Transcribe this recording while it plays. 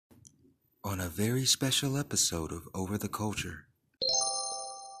on a very special episode of Over the Culture.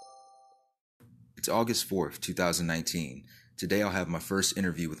 It's August 4th, 2019. Today I'll have my first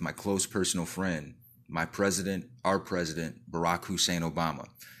interview with my close personal friend, our president, Barack Hussein Obama.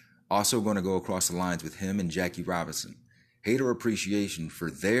 Also going to go across the lines with him and Jackie Robinson. Hater appreciation for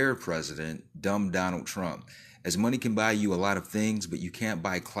their president, dumb Donald Trump, as money can buy you a lot of things, but you can't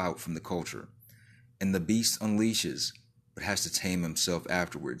buy clout from the culture. And the beast unleashes, but has to tame himself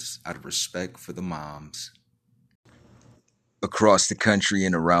afterwards out of respect for the moms. Across the country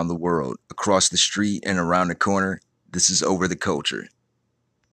and around the world, across the street and around the corner, this is Over the Culture.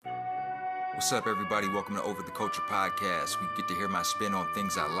 What's up, everybody? Welcome to Over the Culture podcast. We get to hear my spin on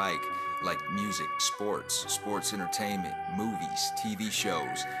things I like music, sports entertainment, movies, TV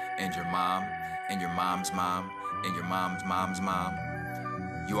shows, and your mom, and your mom's mom, and your mom's mom's mom.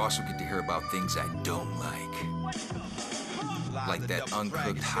 You also get to hear about things I don't like that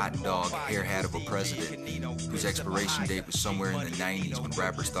uncooked hot dog hair hat of a president whose expiration date was somewhere in the 90s when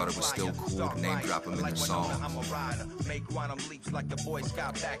rappers thought it was still cool to name drop him in their songs.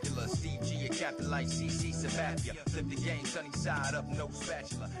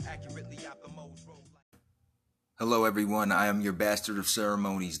 Hello everyone, I am your bastard of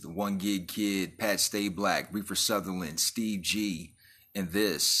ceremonies, the one gig kid, Pat Stay Black, Reefer Sutherland, Steve G, and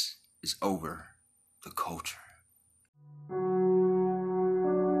this is Over the Culture.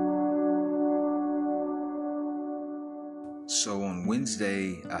 So on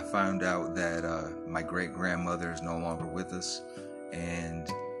Wednesday, I found out that my great-grandmother is no longer with us, and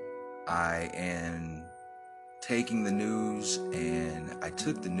I am taking the news, and I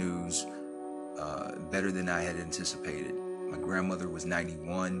took the news better than I had anticipated. My grandmother was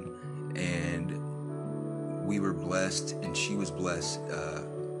 91, and we were blessed, and she was blessed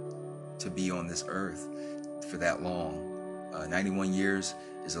to be on this earth for that long. 91 years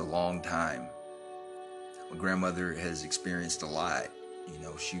is a long time. My grandmother has experienced a lot. You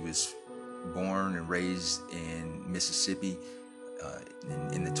know, she was born and raised in Mississippi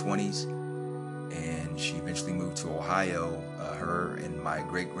in the 20s, and she eventually moved to Ohio. Her and my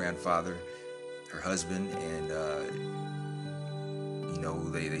great-grandfather, her husband, and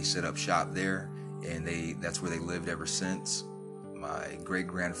they set up shop there, and that's where they lived ever since. My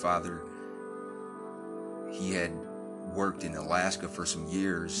great-grandfather, he had worked in Alaska for some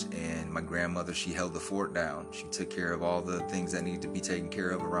years, and my grandmother, she held the fort down. She took care of all the things that needed to be taken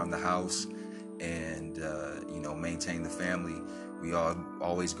care of around the house, and maintain the family. We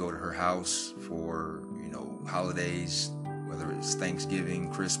always go to her house for holidays, whether it's Thanksgiving,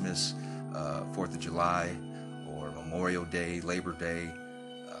 Christmas, 4th of July, or Memorial Day, Labor Day.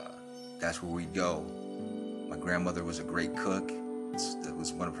 That's where we'd go. My grandmother was a great cook. That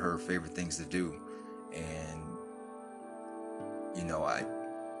was one of her favorite things to do, and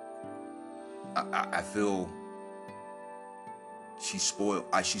I feel she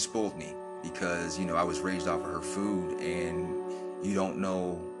spoiled me because, I was raised off of her food, and you don't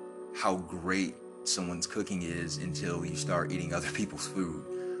know how great someone's cooking is until you start eating other people's food.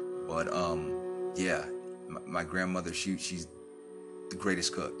 But, my grandmother, she's the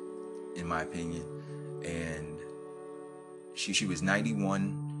greatest cook, in my opinion. And she was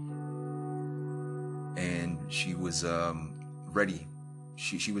 91, and she was, ready.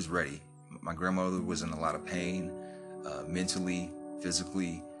 She was ready. My grandmother was in a lot of pain, mentally,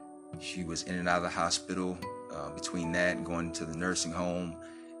 physically. She was in and out of the hospital, between that and going to the nursing home,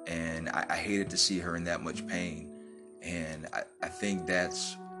 and I hated to see her in that much pain. And I think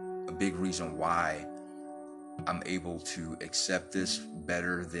that's a big reason why I'm able to accept this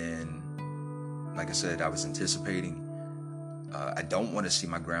better than, like I said, I was anticipating. I don't want to see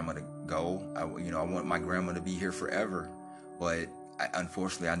my grandmother go. I want my grandma to be here forever. But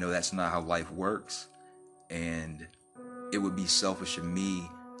unfortunately, I know that's not how life works. And it would be selfish of me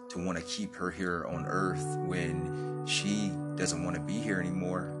to want to keep her here on earth when she doesn't want to be here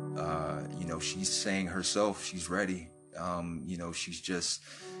anymore. She's saying herself she's ready.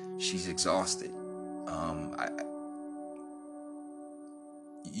 She's exhausted.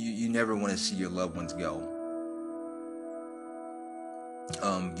 You never want to see your loved ones go.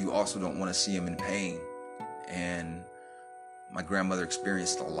 You also don't want to see them in pain. And my grandmother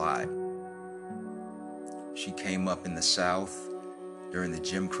experienced a lot. She came up in the South during the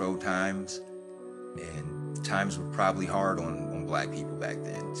Jim Crow times, and times were probably hard on black people back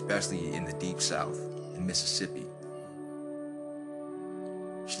then, especially in the Deep South, in Mississippi.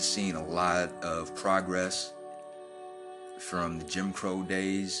 She's seen a lot of progress from the Jim Crow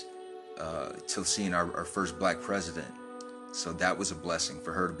days till seeing our first black president. So that was a blessing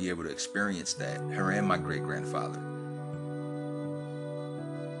for her to be able to experience that, her and my great-grandfather.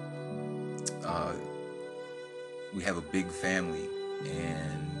 we have a big family,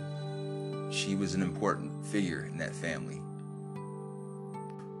 and she was an important figure in that family.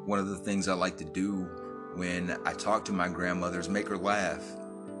 One of the things I like to do when I talk to my grandmother is make her laugh.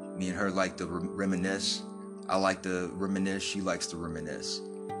 Me and her like to reminisce. I like to reminisce. She likes to reminisce.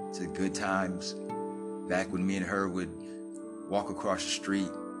 To good times back when me and her would walk across the street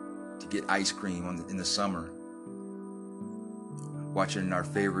to get ice cream in the summer, watching our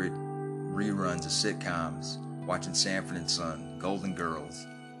favorite reruns of sitcoms, watching Sanford and Son, Golden Girls.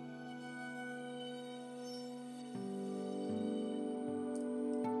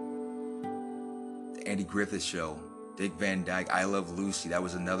 The Andy Griffith Show, Dick Van Dyke, I Love Lucy, that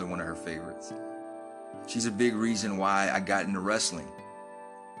was another one of her favorites. She's a big reason why I got into wrestling.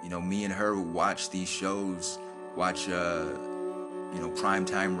 You know, me and her would watch these shows, watch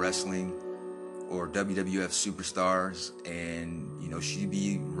Primetime Wrestling or WWF Superstars, and she'd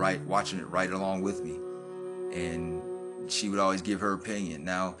be watching it right along with me, and she would always give her opinion.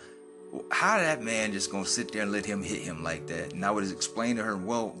 Now, how that man just gonna sit there and let him hit him like that? And I would explain to her,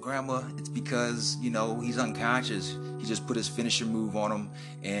 well, Grandma, it's because he's unconscious. He just put his finisher move on him,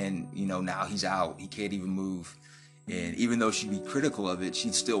 and now he's out. He can't even move. And even though she'd be critical of it,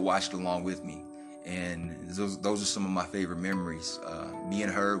 she'd still watch it along with me. And those are some of my favorite memories. Me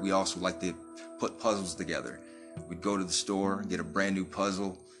and her, we also like to put puzzles together. We'd go to the store, get a brand new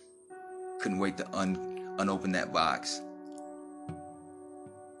puzzle. Couldn't wait to unopen that box.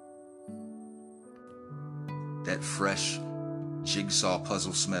 That fresh jigsaw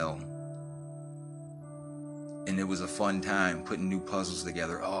puzzle smell. And it was a fun time putting new puzzles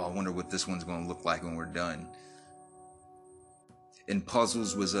together. Oh, I wonder what this one's going to look like when we're done. And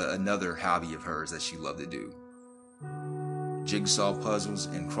puzzles was another hobby of hers that she loved to do. Jigsaw puzzles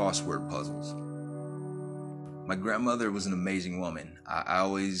and crossword puzzles. My grandmother was an amazing woman. I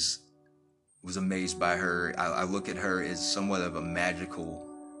always was amazed by her. I look at her as somewhat of a magical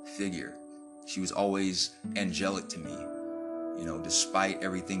figure. She was always angelic to me. Despite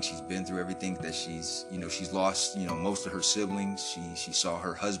everything she's been through, everything that she's lost, most of her siblings. She saw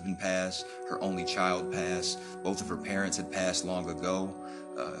her husband pass, her only child pass. Both of her parents had passed long ago.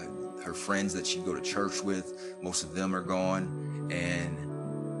 Her friends that she'd go to church with, most of them are gone.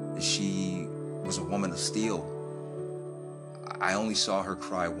 And she was a woman of steel. I only saw her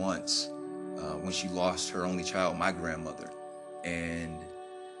cry once when she lost her only child, my grandmother. And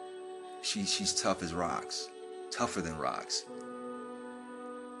she's tough as rocks, tougher than rocks.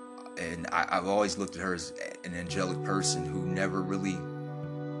 And I've always looked at her as an angelic person who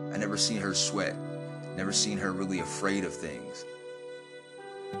I never seen her sweat, never seen her really afraid of things.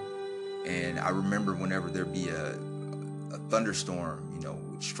 And I remember whenever there'd be a thunderstorm,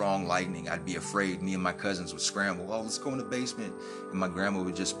 with strong lightning, I'd be afraid. Me and my cousins would scramble, oh, let's go in the basement. And my grandma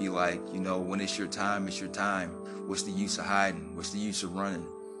would just be like, when it's your time, it's your time. What's the use of hiding? What's the use of running?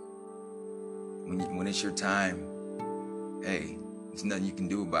 When it's your time, hey, there's nothing you can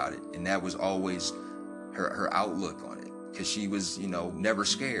do about it. And that was always her outlook on it, because she was, never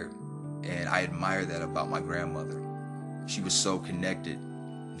scared. And I admire that about my grandmother. She was so connected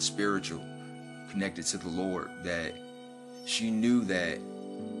and spiritual, connected to the Lord, that she knew that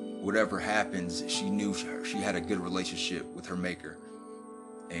whatever happens, she knew she had a good relationship with her Maker.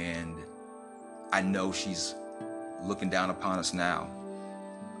 And I know she's looking down upon us now.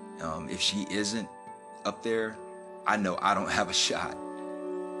 If she isn't up there, I know I don't have a shot,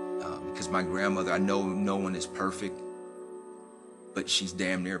 because my grandmother, I know no one is perfect, but she's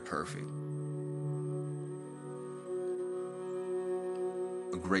damn near perfect.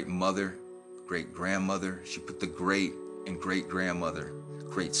 A great mother, great grandmother. She put the great in great grandmother,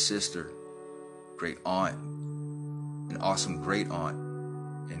 great sister, great aunt, an awesome great aunt,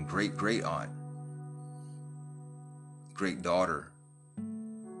 and great great aunt, great daughter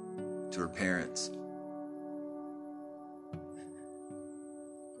to her parents.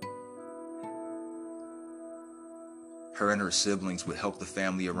 Her and her siblings would help the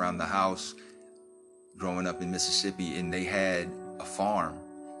family around the house growing up in Mississippi, and they had a farm.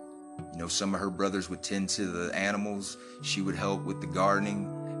 Some of her brothers would tend to the animals. She would help with the gardening,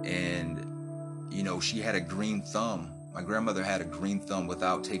 and she had a green thumb. My grandmother had a green thumb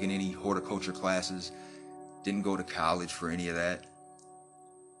without taking any horticulture classes, didn't go to college for any of that.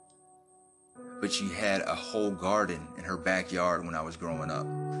 But she had a whole garden in her backyard when I was growing up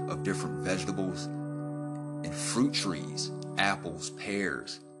of different vegetables and fruit trees, apples,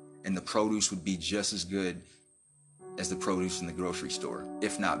 pears, and the produce would be just as good as the produce in the grocery store,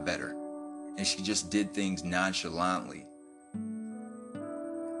 if not better. And she just did things nonchalantly.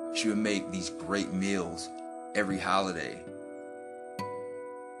 She would make these great meals every holiday,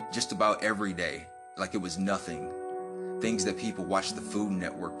 just about every day, like it was nothing. things that people watch the Food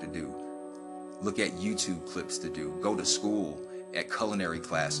Network to do, look at YouTube clips to do, go to school at culinary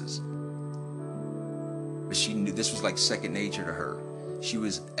classes. But she knew this was like second nature to her. She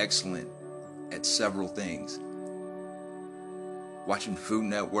was excellent at several things. Watching Food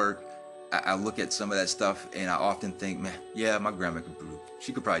Network, I look at some of that stuff and I often think, man, yeah, my grandma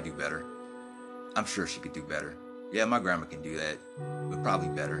she could probably do better. I'm sure she could do better. Yeah, my grandma can do that, but probably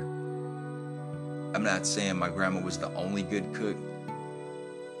better. I'm not saying my grandma was the only good cook,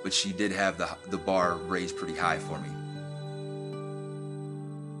 but she did have the bar raised pretty high for me.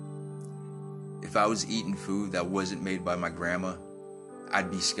 If I was eating food that wasn't made by my grandma,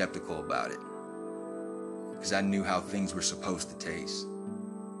 I'd be skeptical about it, because I knew how things were supposed to taste.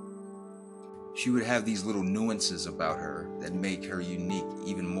 She would have these little nuances about her that make her unique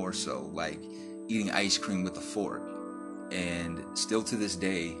even more so, like eating ice cream with a fork. And still to this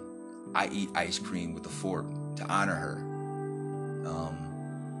day, I eat ice cream with a fork to honor her.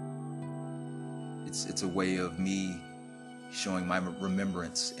 It's a way of me showing my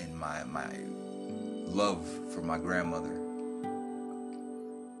remembrance and my love for my grandmother.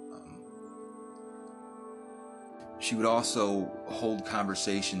 She would also hold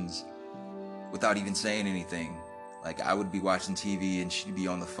conversations without even saying anything. Like, I would be watching TV and she'd be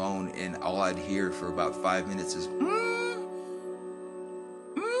on the phone, and all I'd hear for about 5 minutes is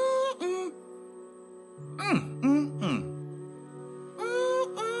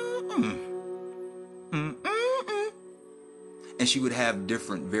and she would have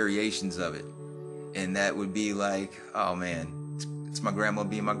different variations of it, and that would be like, oh man, it's my grandma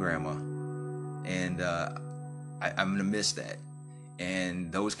being my grandma, and I'm gonna miss that.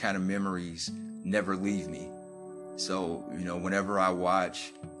 And those kind of memories never leave me. So, whenever I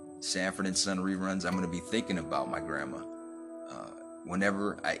watch Sanford and Son reruns, I'm going to be thinking about my grandma.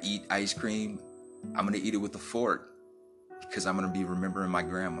 Whenever I eat ice cream, I'm going to eat it with a fork, because I'm going to be remembering my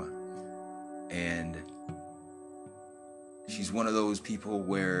grandma. And she's one of those people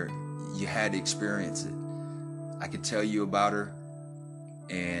where you had to experience it. I could tell you about her,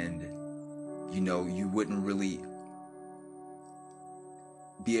 and you wouldn't really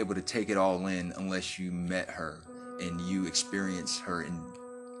be able to take it all in unless you met her and you experienced her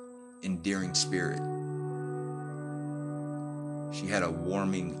endearing spirit. She had a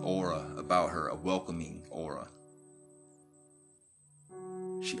warming aura about her, a welcoming aura.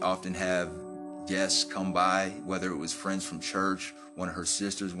 She often have guests come by, whether it was friends from church, one of her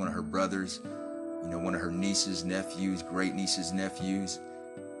sisters, one of her brothers, one of her nieces, nephews, great nieces, nephews.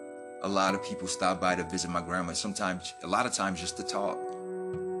 A lot of people stop by to visit my grandma, a lot of times just to talk.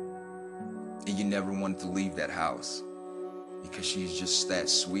 And you never wanted to leave that house because she's just that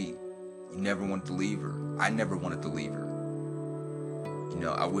sweet. You never wanted to leave her. I never wanted to leave her.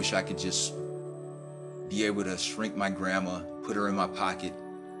 I wish I could just be able to shrink my grandma, put her in my pocket,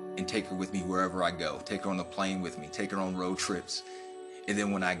 and take her with me wherever I go. Take her on the plane with me, take her on road trips. And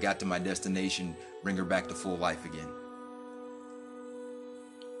then when I got to my destination, bring her back to full life again.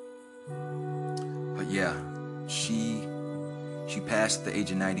 But yeah, she passed at the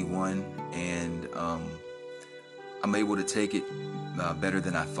age of 91, and I'm able to take it better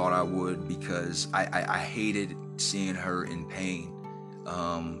than I thought I would, because I hated seeing her in pain.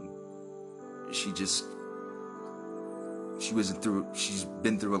 She's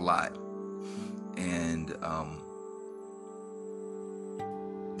been through a lot. And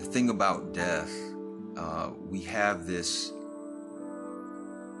the thing about death, we have this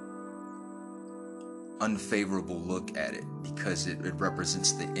unfavorable look at it because it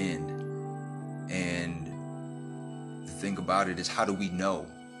represents the end. And the thing about it is, how do we know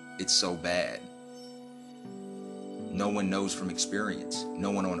it's so bad? No one knows from experience. No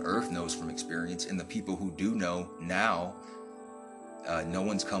one on earth knows from experience. And the people who do know now, no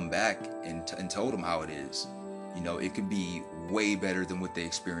one's come back and told them how it is. It could be way better than what they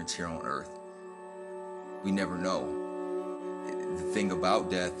experience here on earth. We never know. The thing about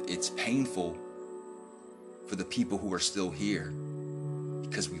death, it's painful for the people who are still here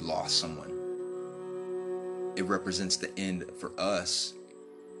because we lost someone. It represents the end for us,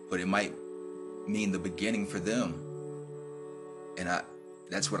 but it might mean the beginning for them. And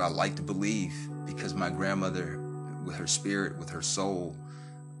that's what I like to believe, because my grandmother, with her spirit, with her soul,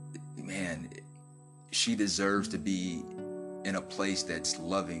 man, she deserves to be in a place that's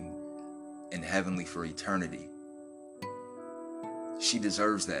loving and heavenly for eternity. She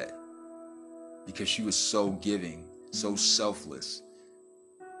deserves that, because she was so giving, so selfless,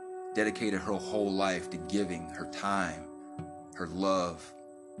 dedicated her whole life to giving her time, her love,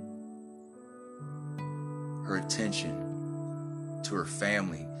 her attention to her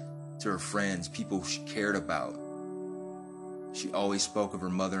family, to her friends, people she cared about. She always spoke of her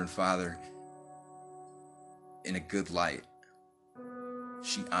mother and father in a good light.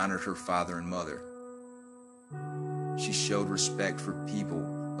 She honored her father and mother. She showed respect for people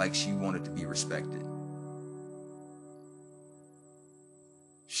like she wanted to be respected.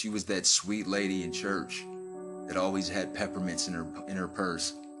 She was that sweet lady in church that always had peppermints in her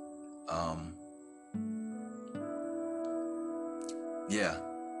purse. Yeah.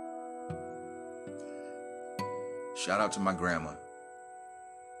 Shout out to my grandma,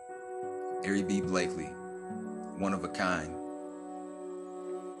 Ari B. Blakely, one of a kind.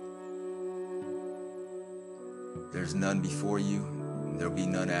 There's none before you, and there'll be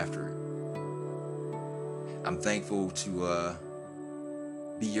none after. I'm thankful to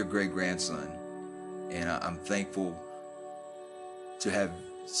be your great-grandson, and I'm thankful to have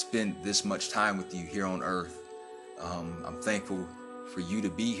spent this much time with you here on earth. I'm thankful for you to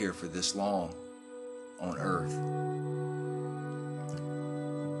be here for this long on earth.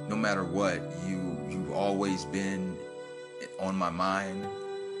 No matter what, you've always been on my mind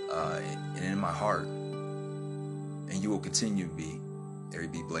and in my heart, and you will continue to be, Ari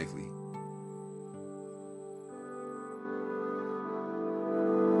B. Blakely.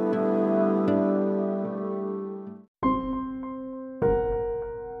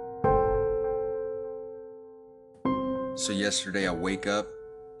 So yesterday I wake up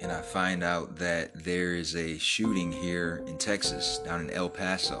and I find out that there is a shooting here in Texas, down in El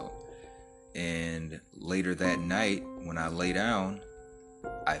Paso. And later that night, when I lay down,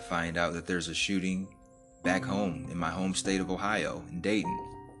 I find out that there's a shooting back home in my home state of Ohio, in Dayton.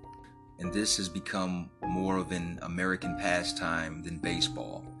 And this has become more of an American pastime than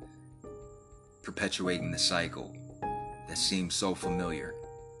baseball, perpetuating the cycle that seems so familiar.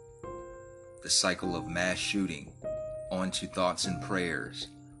 The cycle of mass shooting, onto thoughts and prayers,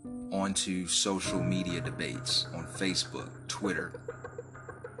 onto social media debates on Facebook, Twitter,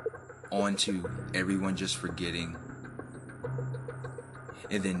 onto everyone just forgetting,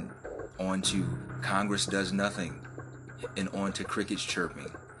 and then onto Congress does nothing, and onto crickets chirping.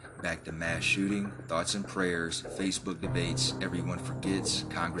 Back to mass shooting, thoughts and prayers, Facebook debates, everyone forgets,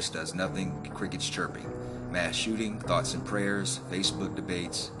 Congress does nothing, crickets chirping. Mass shooting, thoughts and prayers, Facebook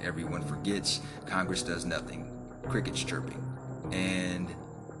debates, everyone forgets, Congress does nothing, crickets chirping. And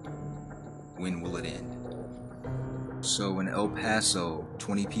when will it end? So in El Paso,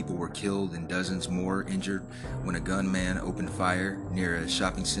 20 people were killed and dozens more injured when a gunman opened fire near a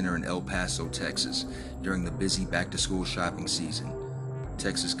shopping center in El Paso, Texas, during the busy back-to-school shopping season.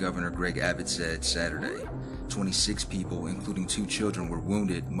 Texas Governor Greg Abbott said Saturday. 26 people, including 2 children, were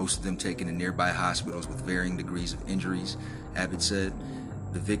wounded, most of them taken to nearby hospitals with varying degrees of injuries. Abbott said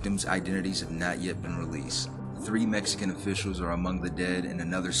the victims' identities have not yet been released. 3 Mexican officials are among the dead and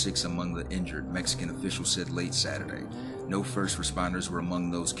another 6 among the injured, Mexican officials said late Saturday. No first responders were among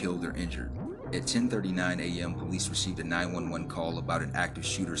those killed or injured. At 10:39 a.m., police received a 911 call about an active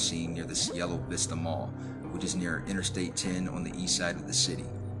shooter seen near the Cielo Vista Mall, which is near Interstate 10 on the east side of the city.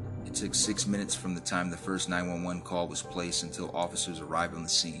 It took 6 minutes from the time the first 911 call was placed until officers arrived on the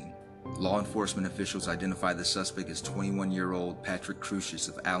scene. Law enforcement officials identified the suspect as 21-year-old Patrick Crucius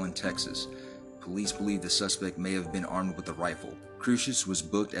of Allen, Texas. Police believe the suspect may have been armed with a rifle. Crucius was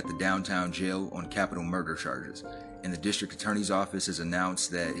booked at the downtown jail on capital murder charges, and the district attorney's office has announced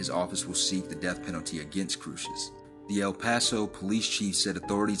that his office will seek the death penalty against Crucius. The El Paso police chief said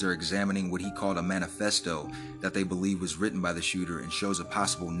authorities are examining what he called a manifesto that they believe was written by the shooter and shows a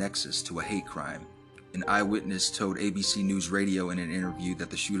possible nexus to a hate crime. An eyewitness told ABC News Radio in an interview that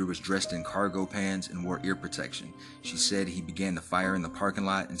the shooter was dressed in cargo pants and wore ear protection. She said he began the fire in the parking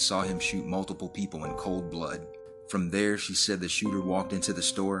lot and saw him shoot multiple people in cold blood. From there, she said the shooter walked into the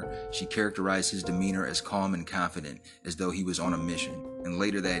store. She characterized his demeanor as calm and confident, as though he was on a mission. And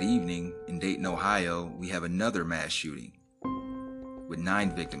later that evening, in Dayton, Ohio, we have another mass shooting, with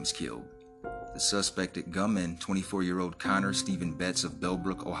 9 victims killed. The suspected gunman, 24-year-old Connor Stephen Betts of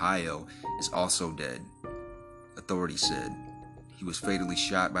Bellbrook, Ohio, is also dead, authorities said. He was fatally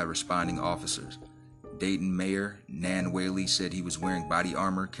shot by responding officers. Dayton Mayor Nan Whaley said he was wearing body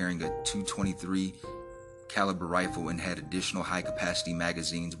armor, carrying a .223 caliber rifle, and had additional high-capacity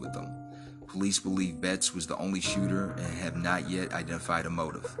magazines with him. Police believe Betts was the only shooter and have not yet identified a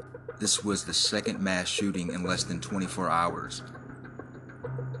motive. This was the second mass shooting in less than 24 hours,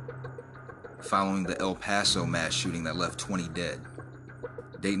 following the El Paso mass shooting that left 20 dead.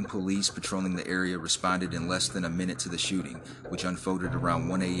 Dayton police patrolling the area responded in less than a minute to the shooting, which unfolded around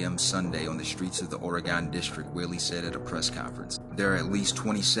 1 a.m. Sunday on the streets of the Oregon District, Whaley said at a press conference. There are at least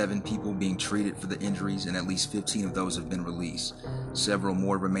 27 people being treated for the injuries, and at least 15 of those have been released. Several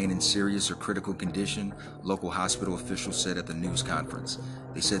more remain in serious or critical condition, local hospital officials said at the news conference.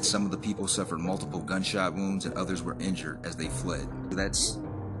 They said some of the people suffered multiple gunshot wounds and others were injured as they fled. That's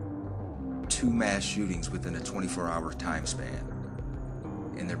 2 mass shootings within a 24-hour time span.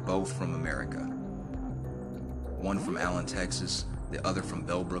 And they're both from America. One from Allen, Texas, the other from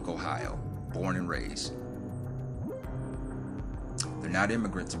Bellbrook, Ohio, born and raised. They're not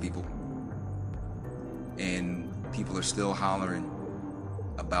immigrants, people. And people are still hollering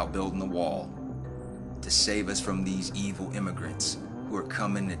about building a wall to save us from these evil immigrants who are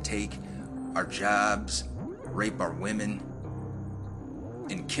coming to take our jobs, rape our women,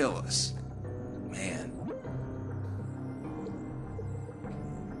 and kill us. Man.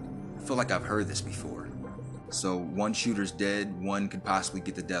 I feel like I've heard this before. So 1 shooter's dead, 1 could possibly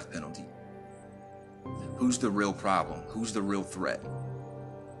get the death penalty. Who's the real problem? Who's the real threat?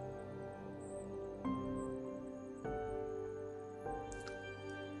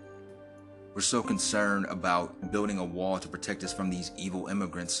 We're so concerned about building a wall to protect us from these evil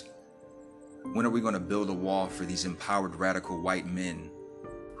immigrants. When are we going to build a wall for these empowered radical white men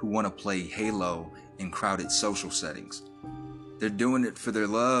who want to play Halo in crowded social settings? They're doing it for their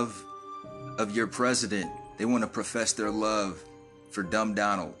love of your president. They want to profess their love for dumb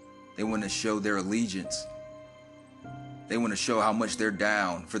Donald. They want to show their allegiance. They want to show how much they're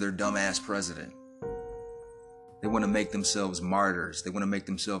down for their dumbass president. They want to make themselves martyrs. They want to make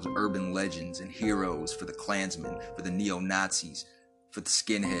themselves urban legends and heroes for the Klansmen, for the neo-Nazis, for the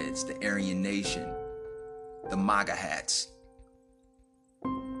skinheads, the Aryan Nation, the MAGA hats.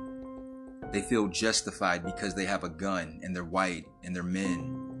 They feel justified because they have a gun and they're white and they're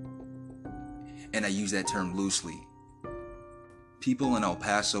men. And I use that term loosely. People in El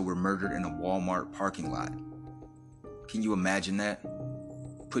Paso were murdered in a Walmart parking lot. Can you imagine that?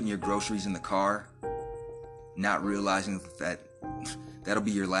 Putting your groceries in the car, not realizing that that'll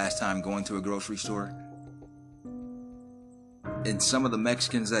be your last time going to a grocery store. And some of the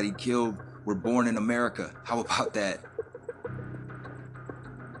Mexicans that he killed were born in America. How about that?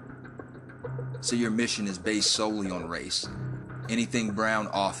 So your mission is based solely on race. Anything brown,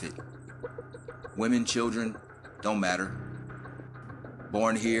 off it. Women, children, don't matter.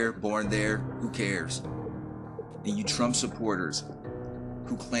 Born here, born there, who cares? And you Trump supporters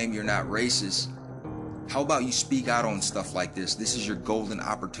who claim you're not racist, how about you speak out on stuff like this? This is your golden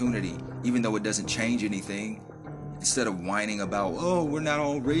opportunity, even though it doesn't change anything. Instead of whining about, oh, we're not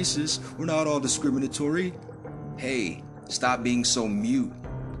all racist, we're not all discriminatory. Hey, stop being so mute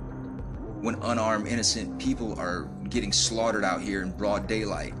when unarmed, innocent people are getting slaughtered out here in broad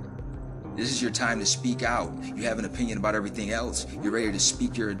daylight. This is your time to speak out. You have an opinion about everything else. You're ready to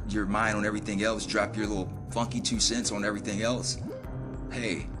speak your mind on everything else, drop your little funky 2 cents on everything else.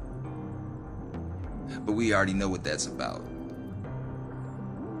 Hey. But we already know what that's about.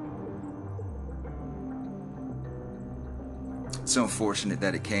 It's unfortunate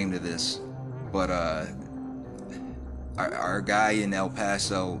that it came to this, but our guy in El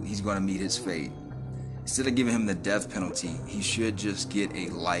Paso, he's going to meet his fate. Instead of giving him the death penalty, he should just get a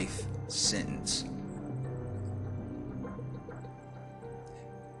life sentence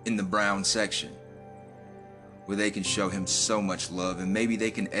in the brown section, where they can show him so much love and maybe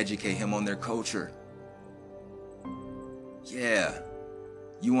they can educate him on their culture. Yeah,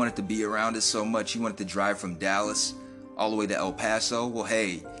 you wanted to be around it so much, you wanted to drive from Dallas all the way to El Paso. Well,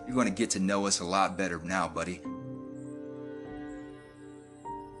 hey, you're going to get to know us a lot better now, buddy.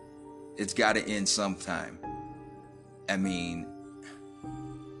 It's got to end sometime. I mean,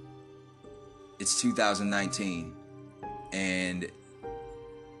 it's 2019 and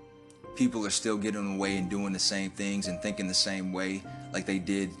people are still getting away and doing the same things and thinking the same way like they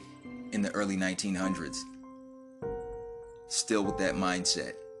did in the early 1900s. Still with that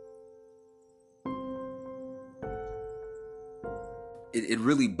mindset. It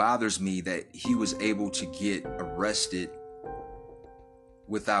really bothers me that he was able to get arrested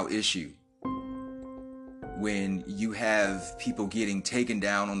without issue. When you have people getting taken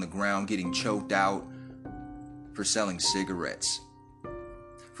down on the ground, getting choked out for selling cigarettes,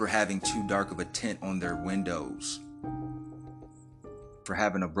 for having too dark of a tint on their windows, for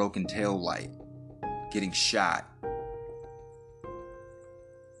having a broken tail light, getting shot,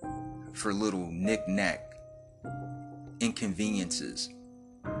 for little knick-knack inconveniences,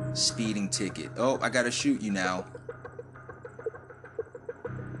 speeding ticket. Oh, I gotta shoot you now.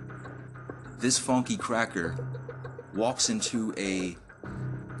 This funky cracker walks into a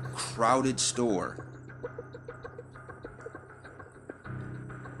crowded store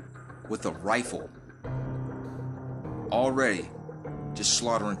with a rifle, already just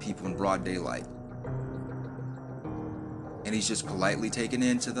slaughtering people in broad daylight. And he's just politely taken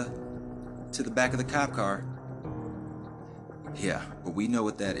into the back of the cop car. Yeah, but we know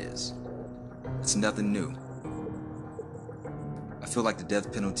what that is. It's nothing new. I feel like the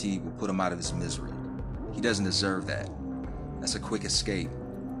death penalty will put him out of his misery. He doesn't deserve that. That's a quick escape.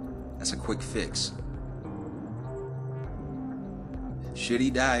 That's a quick fix. Should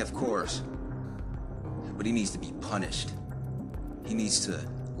he die? Of course. But he needs to be punished. He needs to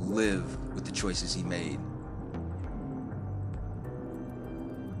live with the choices he made.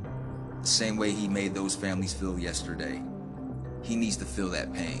 The same way he made those families feel yesterday. He needs to feel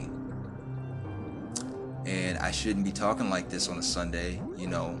that pain. And I shouldn't be talking like this on a Sunday,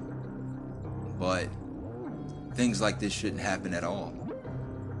 but things like this shouldn't happen at all.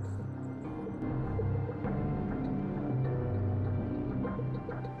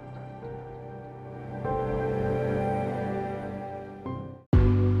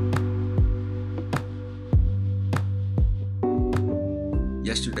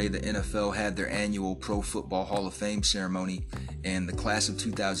 Yesterday, the NFL had their annual Pro Football Hall of Fame ceremony, and the class of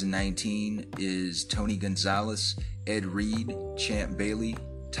 2019 is Tony Gonzalez, Ed Reed, Champ Bailey,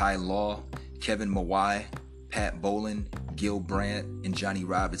 Ty Law, Kevin Mawae, Pat Bowlen, Gil Brandt, and Johnny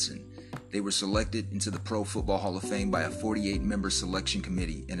Robinson. They were selected into the Pro Football Hall of Fame by a 48-member selection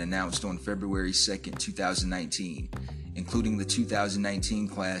committee and announced on February 2nd, 2019. Including the 2019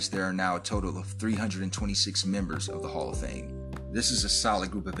 class, there are now a total of 326 members of the Hall of Fame. This is a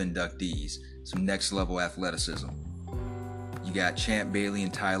solid group of inductees, some next-level athleticism. You got Champ Bailey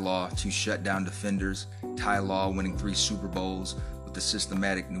and Ty Law, two shutdown defenders. Ty Law winning 3 Super Bowls with the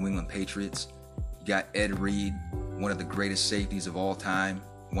systematic New England Patriots. You got Ed Reed, one of the greatest safeties of all time,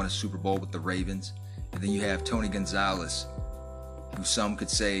 won a Super Bowl with the Ravens. And then you have Tony Gonzalez, who some could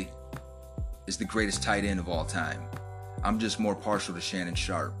say is the greatest tight end of all time. I'm just more partial to Shannon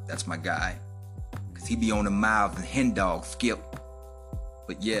Sharpe. That's my guy. Because he be on the mouth and hen dog, Skip.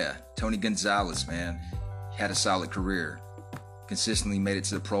 But yeah, Tony Gonzalez, man, he had a solid career. Consistently made it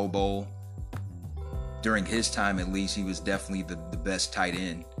to the Pro Bowl. During his time, at least, he was definitely the best tight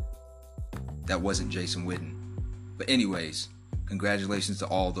end. That wasn't Jason Witten. But anyways, congratulations to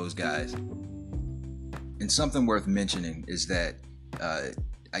all those guys. And something worth mentioning is that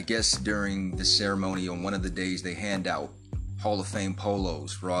I guess during the ceremony on one of the days, they hand out Hall of Fame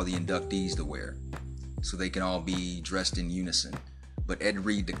polos for all the inductees to wear so they can all be dressed in unison. But Ed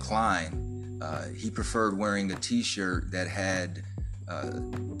Reed declined. He preferred wearing a t-shirt that had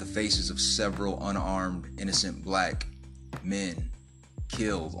the faces of several unarmed, innocent black men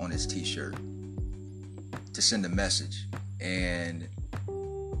killed on his t-shirt to send a message. And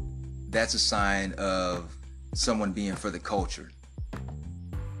that's a sign of someone being for the culture.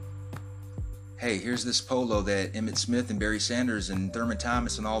 Hey, here's this polo that Emmitt Smith and Barry Sanders and Thurman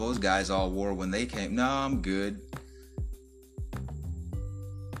Thomas and all those guys all wore when they came. No, I'm good.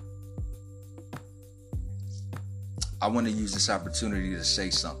 I want to use this opportunity to say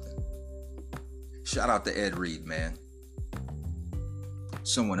something. Shout out to Ed Reed, man.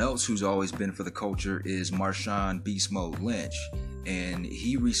 Someone else who's always been for the culture is Marshawn Beast Mode Lynch. And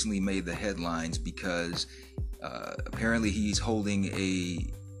he recently made the headlines because apparently he's holding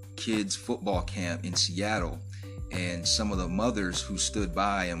a kids football camp in Seattle. And some of the mothers who stood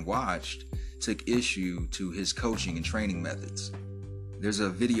by and watched took issue to his coaching and training methods. There's a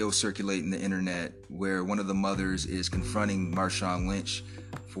video circulating the internet where one of the mothers is confronting Marshawn Lynch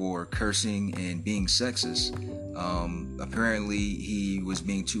for cursing and being sexist. Apparently he was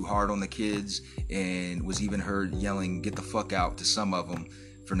being too hard on the kids and was even heard yelling, "Get the fuck out," to some of them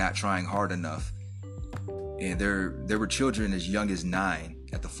for not trying hard enough. And there were children as young as 9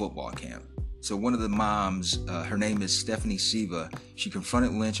 at the football camp. So one of the moms, her name is Stephanie Siva, she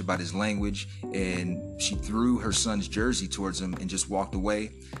confronted Lynch about his language and she threw her son's jersey towards him and just walked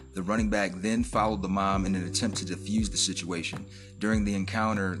away. The running back then followed the mom in an attempt to defuse the situation. During the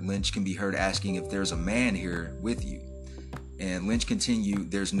encounter, Lynch can be heard asking if there's a man here with you. And Lynch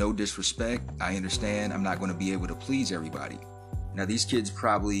continued, "There's no disrespect. I understand. I'm not going to be able to please everybody." Now these kids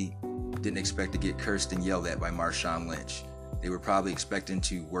probably didn't expect to get cursed and yelled at by Marshawn Lynch. They were probably expecting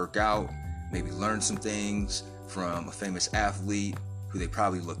to work out, maybe learn some things from a famous athlete who they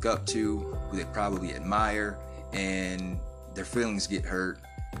probably look up to, who they probably admire, and their feelings get hurt,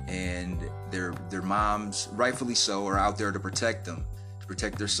 and their moms, rightfully so, are out there to protect them, to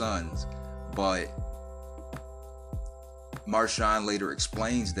protect their sons. But Marshawn later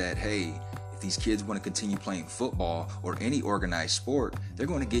explains that, hey, if these kids want to continue playing football or any organized sport, they're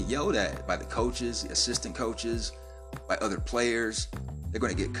going to get yelled at by the coaches, the assistant coaches, by other players. They're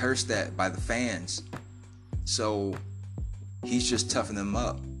going to get cursed at by the fans. So he's just toughening them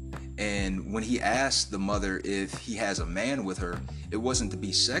up. And when he asked the mother if he has a man with her, it wasn't to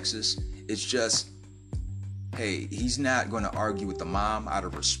be sexist. It's just, hey, he's not going to argue with the mom out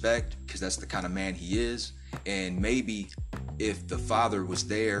of respect, because that's the kind of man he is. And maybe if the father was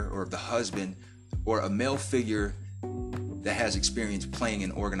there, or the husband, or a male figure that has experience playing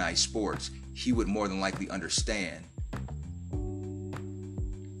in organized sports, he would more than likely understand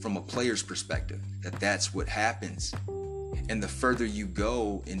from a player's perspective that that's what happens. And the further you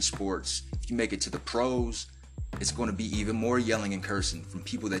go in sports, if you make it to the pros, it's going to be even more yelling and cursing from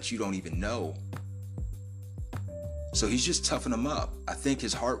people that you don't even know. So he's just toughing them up. I think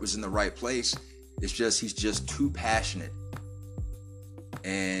his heart was in the right place. It's just he's just too passionate.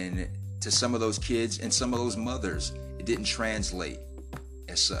 And to some of those kids and some of those mothers, it didn't translate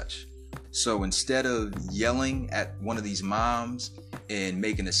as such. So instead of yelling at one of these moms and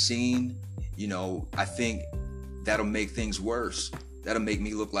making a scene, I think that'll make things worse. That'll make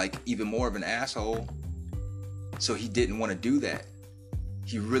me look like even more of an asshole. So he didn't want to do that.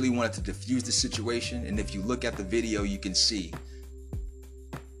 He really wanted to diffuse the situation. And if you look at the video, you can see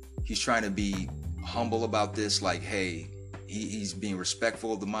he's trying to be humble about this. Like, hey, he's being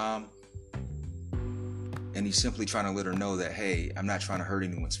respectful of the mom. And he's simply trying to let her know that, hey, I'm not trying to hurt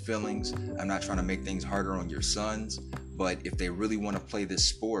anyone's feelings. I'm not trying to make things harder on your sons. But if they really want to play this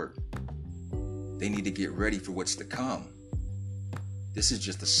sport, they need to get ready for what's to come. This is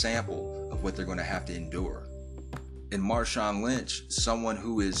just a sample of what they're going to have to endure. And Marshawn Lynch, someone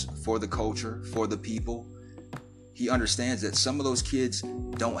who is for the culture, for the people, he understands that some of those kids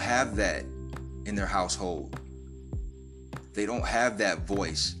don't have that in their household. They don't have that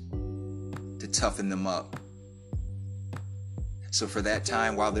voice to toughen them up. So for that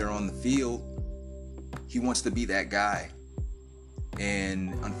time while they're on the field, he wants to be that guy.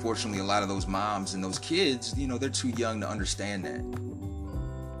 And unfortunately, a lot of those moms and those kids, they're too young to understand that.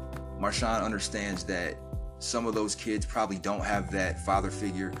 Marshawn understands that some of those kids probably don't have that father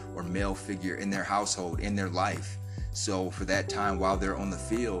figure or male figure in their household, in their life. So for that time while they're on the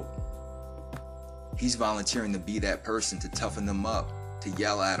field, he's volunteering to be that person to toughen them up, to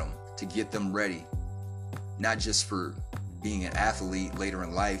yell at them, to get them ready. Not just for being an athlete later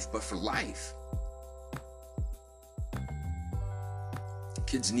in life, but for life.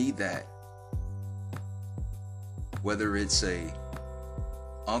 Kids need that. Whether it's a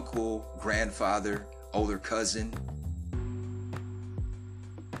uncle, grandfather, older cousin,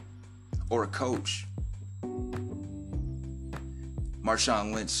 or a coach.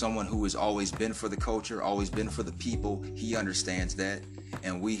 Marshawn Lynch, someone who has always been for the culture, always been for the people, he understands that.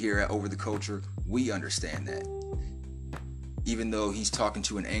 And we here at Over the Culture, we understand that. Even though he's talking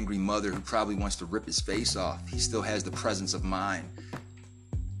to an angry mother who probably wants to rip his face off, he still has the presence of mind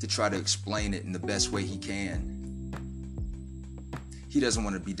to try to explain it in the best way he can. He doesn't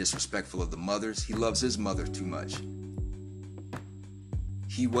want to be disrespectful of the mothers. He loves his mother too much.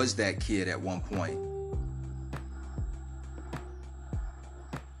 He was that kid at one point.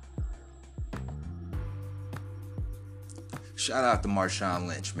 Shout out to Marshawn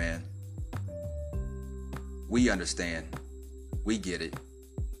Lynch, man. We understand. We get it.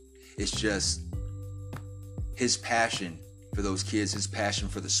 It's just his passion for those kids, his passion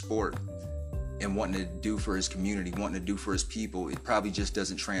for the sport, and wanting to do for his community, wanting to do for his people, it probably just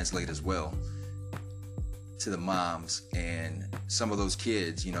doesn't translate as well to the moms and some of those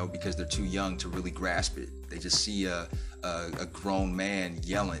kids, because they're too young to really grasp it. They just see a grown man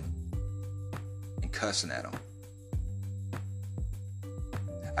yelling and cussing at them.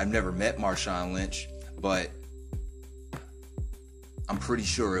 I've never met Marshawn Lynch, but I'm pretty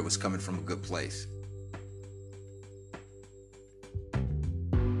sure it was coming from a good place.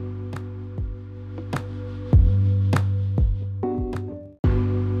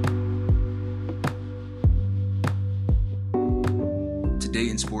 Today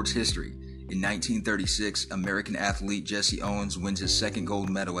in sports history, in 1936, American athlete Jesse Owens wins his second gold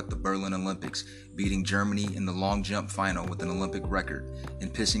medal at the Berlin Olympics, beating Germany in the long jump final with an Olympic record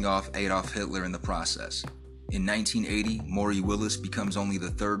and pissing off Adolf Hitler in the process. In 1980, Maury Willis becomes only the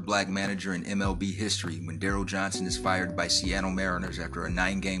third black manager in MLB history when Darryl Johnson is fired by Seattle Mariners after a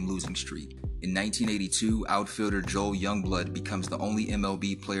 9-game losing streak. In 1982, outfielder Joel Youngblood becomes the only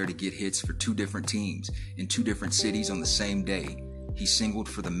MLB player to get hits for 2 different teams in 2 different cities on the same day. He singled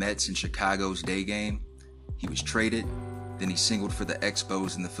for the Mets in Chicago's day game. He was traded. Then he singled for the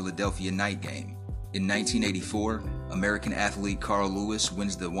Expos in the Philadelphia night game. In 1984, American athlete Carl Lewis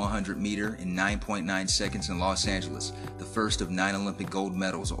wins the 100 meter in 9.9 seconds in Los Angeles, the first of 9 Olympic gold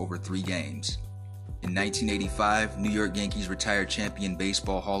medals over 3 games. In 1985, New York Yankees retired champion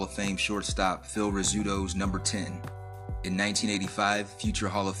Baseball Hall of Fame shortstop Phil Rizzuto's number 10. In 1985, future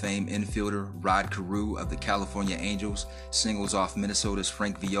Hall of Fame infielder Rod Carew of the California Angels singles off Minnesota's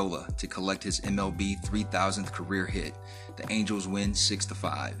Frank Viola to collect his MLB 3,000th career hit. The Angels win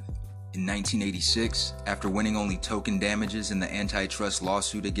 6-5. In 1986, after winning only token damages in the antitrust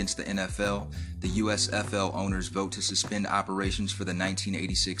lawsuit against the NFL, the USFL owners vote to suspend operations for the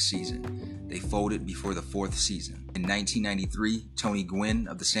 1986 season. They folded before the 4th season. In 1993, Tony Gwynn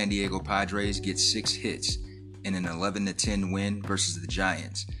of the San Diego Padres gets 6 hits in an 11-10 win versus the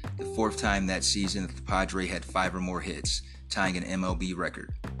Giants, the 4th time that season that the Padre had 5 or more hits, tying an MLB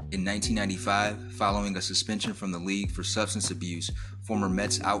record. In 1995, following a suspension from the league for substance abuse, former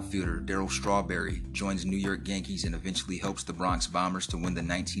Mets outfielder Darryl Strawberry joins New York Yankees and eventually helps the Bronx Bombers to win the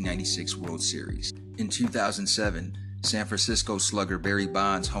 1996 World Series. In 2007, San Francisco slugger Barry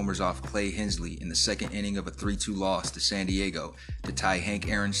Bonds homers off Clay Hensley in the 2nd inning of a 3-2 loss to San Diego to tie Hank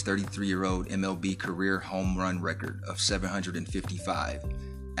Aaron's 33-year-old MLB career home run record of 755.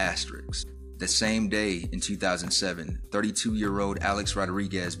 The same day in 2007, 32-year-old Alex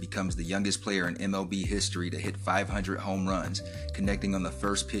Rodriguez becomes the youngest player in MLB history to hit 500 home runs, connecting on the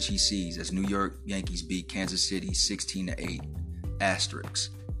first pitch he sees as New York Yankees beat Kansas City 16-8.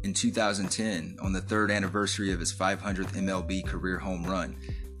 In 2010, on the 3rd anniversary of his 500th MLB career home run,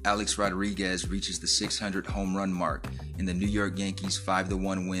 Alex Rodriguez reaches the 600 home run mark in the New York Yankees'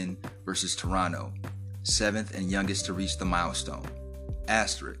 5-1 win versus Toronto, 7th and youngest to reach the milestone.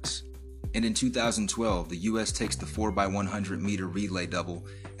 And in 2012, the U.S. takes the 4x100 meter relay double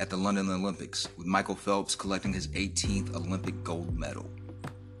at the London Olympics, with Michael Phelps collecting his 18th Olympic gold medal.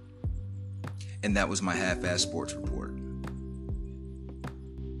 And that was my half-ass sports report.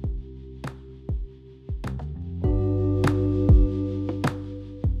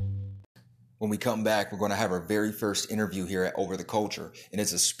 When we come back, we're going to have our very first interview here at Over the Culture, and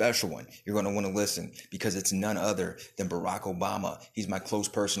it's a special one. You're going to want to listen because it's none other than Barack Obama. He's my close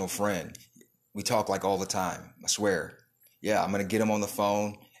personal friend. We talk like all the time, I swear. Yeah, I'm going to get him on the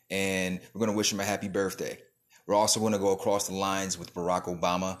phone, and we're going to wish him a happy birthday. We're also going to go across the lines with Barack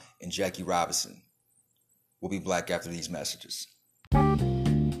Obama and Jackie Robinson. We'll be back after these messages.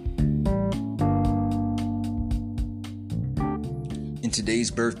 In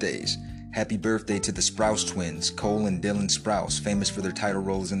today's birthdays, happy birthday to the Sprouse twins, Cole and Dylan Sprouse, famous for their title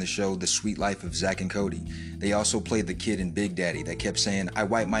roles in the show The Sweet Life of Zack and Cody. They also played the kid in Big Daddy that kept saying, "I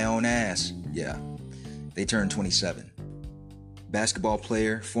wipe my own ass." Yeah, they turned 27. Basketball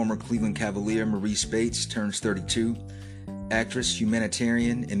player, former Cleveland Cavalier Marie Spates turns 32. Actress,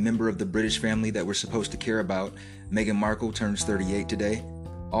 humanitarian, and member of the British family that we're supposed to care about, Meghan Markle turns 38 today.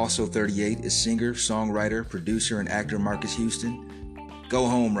 Also 38 is singer, songwriter, producer, and actor Marcus Houston. Go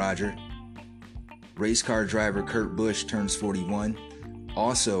home, Roger. Race car driver Kurt Busch turns 41.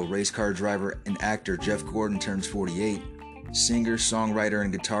 Also, race car driver and actor Jeff Gordon turns 48. Singer, songwriter,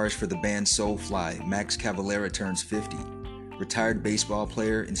 and guitarist for the band Soulfly, Max Cavalera turns 50. Retired baseball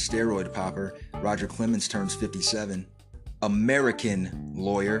player and steroid popper Roger Clemens turns 57. American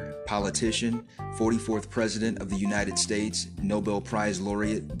lawyer, politician, 44th President of the United States, Nobel Prize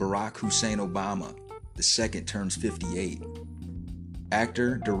laureate Barack Hussein Obama II turns 58.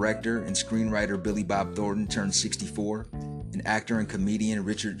 Actor, director, and screenwriter Billy Bob Thornton turns 64, and actor and comedian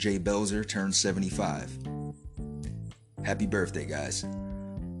Richard J. Belzer turns 75. Happy birthday, guys.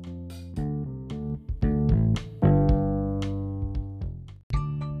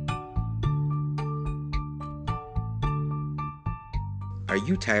 Are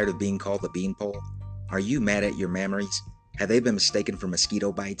you tired of being called the beanpole? Are you mad at your memories? Have they been mistaken for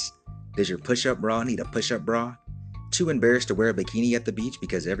mosquito bites? Does your push-up bra need a push-up bra? Too embarrassed to wear a bikini at the beach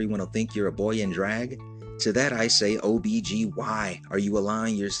because everyone will think you're a boy in drag? To that I say, OBG, why are you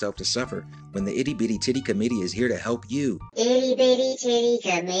allowing yourself to suffer when the Itty Bitty Titty Committee is here to help you? Itty Bitty Titty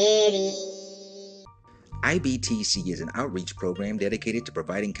Committee. IBTC is an outreach program dedicated to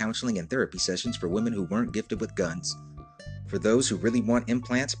providing counseling and therapy sessions for women who weren't gifted with guns. For those who really want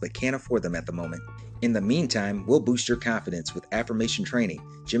implants but can't afford them at the moment. In the meantime, we'll boost your confidence with affirmation training,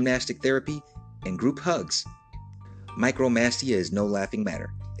 gymnastic therapy, and group hugs. Micromastia is no laughing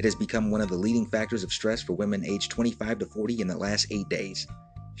matter. It has become one of the leading factors of stress for women aged 25 to 40 in the last 8 days.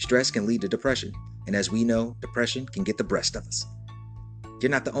 Stress can lead to depression, and as we know, depression can get the best of us.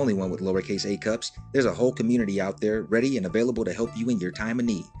 You're not the only one with lowercase a cups. There's a whole community out there ready and available to help you in your time of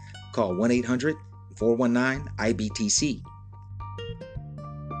need. Call 1-800-419-IBTC.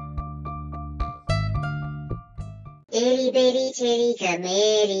 Itty bitty titty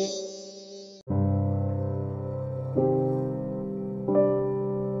committee.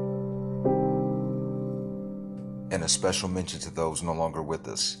 And a special mention to those no longer with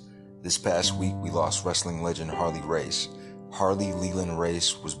us. This past week, we lost wrestling legend Harley Race. Harley Leland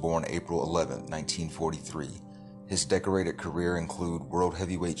Race was born April 11, 1943. His decorated career include World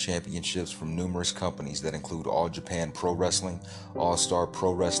Heavyweight Championships from numerous companies that include All Japan Pro Wrestling, All Star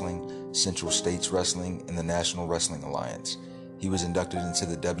Pro Wrestling, Central States Wrestling, and the National Wrestling Alliance. He was inducted into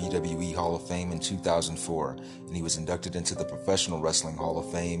the WWE Hall of Fame in 2004, and he was inducted into the Professional Wrestling Hall of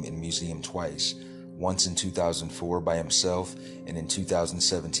Fame and Museum twice. Once in 2004 by himself, and in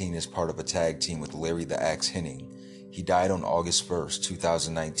 2017 as part of a tag team with Larry the Axe Hennig. He died on August 1st,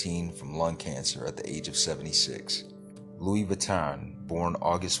 2019 from lung cancer at the age of 76. Louis Vuitton, born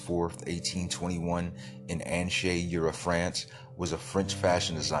August 4th, 1821 in Angers, Eure, France, was a French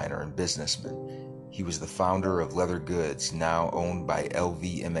fashion designer and businessman. He was the founder of Leather Goods, now owned by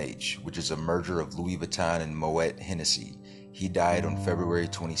LVMH, which is a merger of Louis Vuitton and Moet Hennessy. He died on February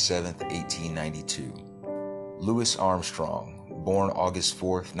 27, 1892. Louis Armstrong, born August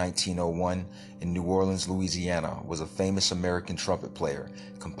 4, 1901, in New Orleans, Louisiana, was a famous American trumpet player,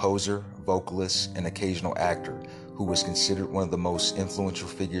 composer, vocalist, and occasional actor who was considered one of the most influential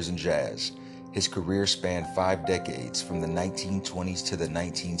figures in jazz. His career spanned 5 decades, from the 1920s to the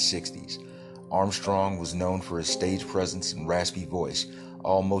 1960s. Armstrong was known for his stage presence and raspy voice,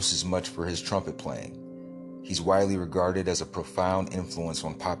 almost as much for his trumpet playing. He's widely regarded as a profound influence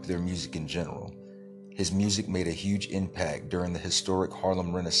on popular music in general. His music made a huge impact during the historic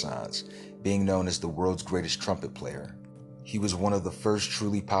Harlem Renaissance, being known as the world's greatest trumpet player. He was one of the first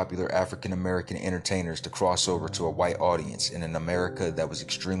truly popular African-American entertainers to cross over to a white audience in an America that was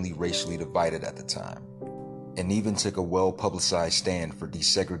extremely racially divided at the time, and even took a well-publicized stand for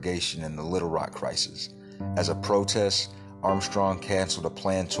desegregation in the Little Rock crisis. As a protest, Armstrong canceled a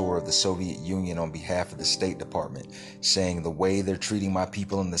planned tour of the Soviet Union on behalf of the State Department, saying the way they're treating my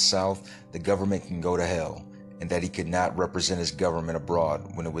people in the South, the government can go to hell, and that he could not represent his government abroad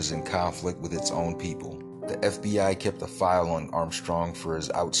when it was in conflict with its own people. The FBI kept a file on Armstrong for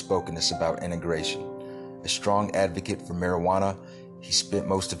his outspokenness about integration. A strong advocate for marijuana, he spent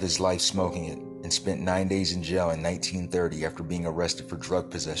most of his life smoking it and spent 9 days in jail in 1930 after being arrested for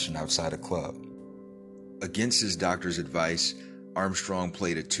drug possession outside a club. Against his doctor's advice, Armstrong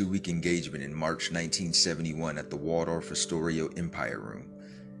played a 2-week engagement in March 1971 at the Waldorf Astoria Empire Room.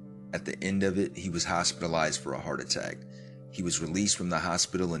 At the end of it, he was hospitalized for a heart attack. He was released from the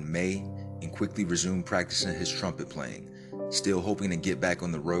hospital in May and quickly resumed practicing his trumpet playing. Still hoping to get back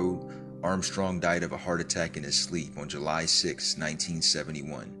on the road, Armstrong died of a heart attack in his sleep on July 6,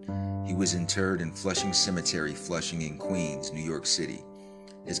 1971. He was interred in Flushing Cemetery, Flushing in Queens, New York City.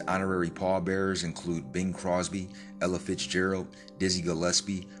 His honorary pallbearers include Bing Crosby, Ella Fitzgerald, Dizzy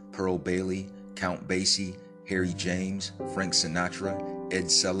Gillespie, Pearl Bailey, Count Basie, Harry James, Frank Sinatra,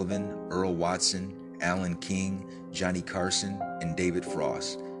 Ed Sullivan, Earl Watson, Alan King, Johnny Carson, and David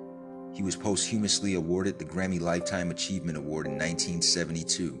Frost. He was posthumously awarded the Grammy Lifetime Achievement Award in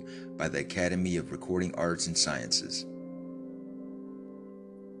 1972 by the Academy of Recording Arts and Sciences.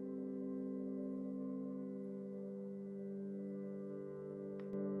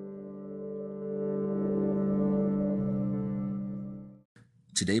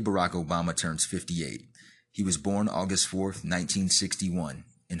 Today, Barack Obama turns 58. He was born August 4th, 1961,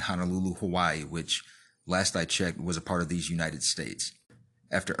 in Honolulu, Hawaii, which, last I checked, was a part of these United States.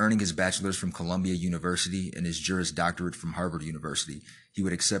 After earning his bachelor's from Columbia University and his Juris Doctorate from Harvard University, he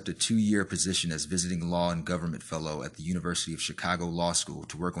would accept a 2-year position as visiting law and government fellow at the University of Chicago Law School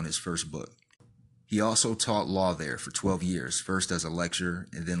to work on his first book. He also taught law there for 12 years, first as a lecturer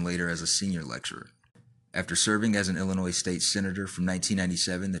and then later as a senior lecturer. After serving as an Illinois state senator from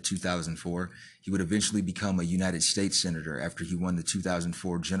 1997 to 2004, he would eventually become a United States senator after he won the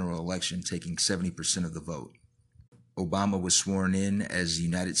 2004 general election, taking 70% of the vote. Obama was sworn in as the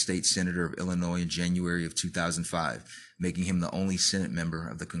United States Senator of Illinois in January of 2005, making him the only Senate member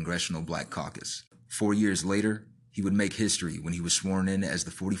of the Congressional Black Caucus. 4 years later, he would make history when he was sworn in as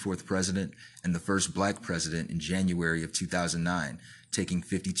the 44th president and the first black president in January of 2009, taking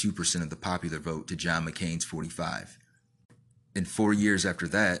 52% of the popular vote to John McCain's 45. And 4 years after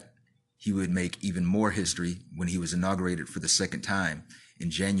that, he would make even more history when he was inaugurated for the second time in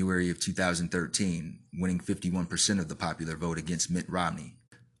January of 2013, winning 51% of the popular vote against Mitt Romney.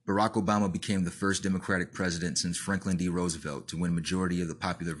 Barack Obama became the first Democratic president since Franklin D. Roosevelt to win majority of the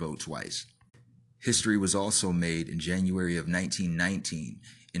popular vote twice. History was also made in January of 1919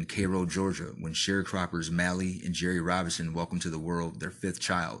 in Cairo, Georgia, when sharecroppers Mally and Jerry Robinson welcomed to the world their 5th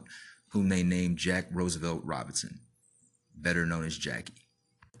child, whom they named Jack Roosevelt Robinson. better known as Jackie.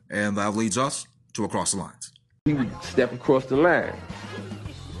 And that leads us to Across the Lines. He would step across the line.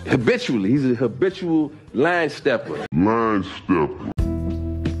 Habitually, he's a habitual line stepper.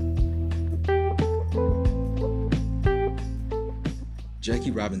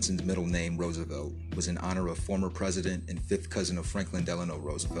 Jackie Robinson's middle name, Roosevelt, was in honor of former president and fifth cousin of Franklin Delano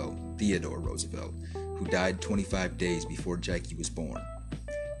Roosevelt, Theodore Roosevelt, who died 25 days before Jackie was born.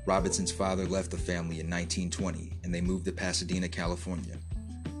 Robinson's father left the family in 1920, and they moved to Pasadena, California.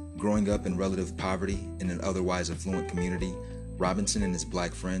 Growing up in relative poverty in an otherwise affluent community, Robinson and his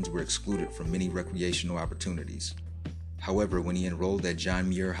black friends were excluded from many recreational opportunities. However, when he enrolled at John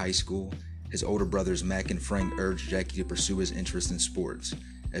Muir High School, his older brothers Mac and Frank urged Jackie to pursue his interest in sports,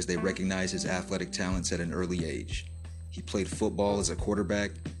 as they recognized his athletic talents at an early age. He played football as a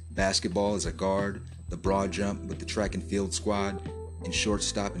quarterback, basketball as a guard, the broad jump with the track and field squad, and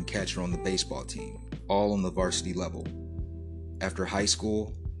shortstop and catcher on the baseball team, all on the varsity level. After high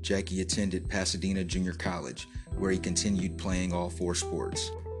school, Jackie attended Pasadena Junior College, where he continued playing all four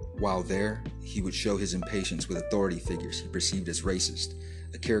sports. While there, he would show his impatience with authority figures he perceived as racist,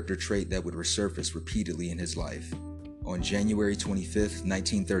 a character trait that would resurface repeatedly in his life. On January 25,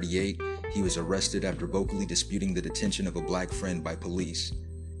 1938, he was arrested after vocally disputing the detention of a black friend by police.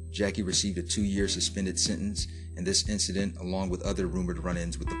 Jackie received a 2-year suspended sentence, and this incident, along with other rumored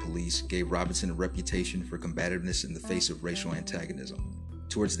run-ins with the police, gave Robinson a reputation for combativeness in the face of racial antagonism.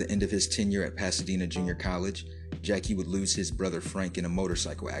 Towards the end of his tenure at Pasadena Junior College, Jackie would lose his brother Frank in a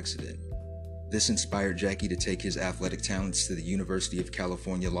motorcycle accident. This inspired Jackie to take his athletic talents to the University of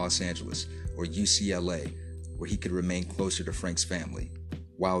California, Los Angeles, or UCLA, where he could remain closer to Frank's family.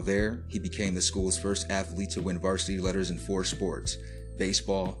 While there, he became the school's first athlete to win varsity letters in 4 sports: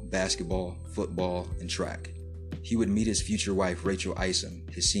 baseball, basketball, football, and track. He would meet his future wife, Rachel Isom,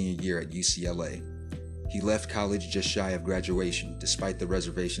 his senior year at UCLA. He left college just shy of graduation, despite the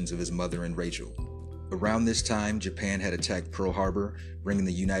reservations of his mother and Rachel. Around this time, Japan had attacked Pearl Harbor, bringing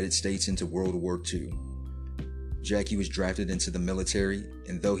the United States into World War II. Jackie was drafted into the military,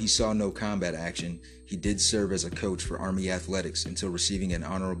 and though he saw no combat action, he did serve as a coach for Army athletics until receiving an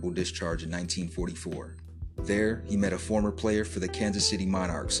honorable discharge in 1944. There, he met a former player for the Kansas City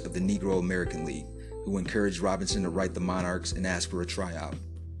Monarchs of the Negro American League, who encouraged Robinson to write the Monarchs and ask for a tryout.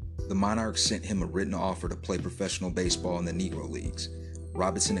 The Monarchs sent him a written offer to play professional baseball in the Negro Leagues.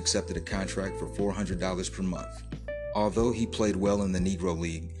 Robinson accepted a contract for $400 per month. Although he played well in the Negro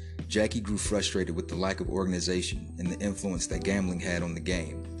League, Jackie grew frustrated with the lack of organization and the influence that gambling had on the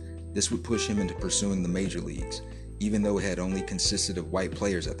game. This would push him into pursuing the major leagues, even though it had only consisted of white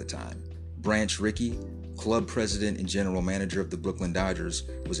players at the time. Branch Rickey, club president and general manager of the Brooklyn Dodgers,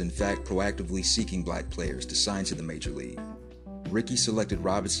 was in fact proactively seeking black players to sign to the major league. Rickey selected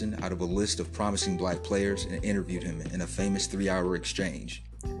Robinson out of a list of promising black players and interviewed him in a famous 3-hour exchange.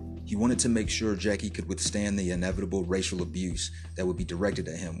 He wanted to make sure Jackie could withstand the inevitable racial abuse that would be directed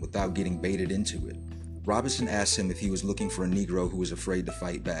at him without getting baited into it. Robinson asked him if he was looking for a Negro who was afraid to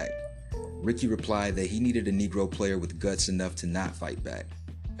fight back. Rickey replied that he needed a Negro player with guts enough to not fight back.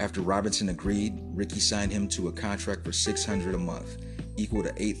 After Robinson agreed, Rickey signed him to a contract for $600 a month, equal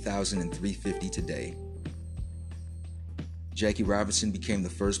to $8,350 today. Jackie Robinson became the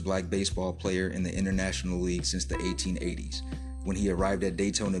first black baseball player in the International League since the 1880s. When he arrived at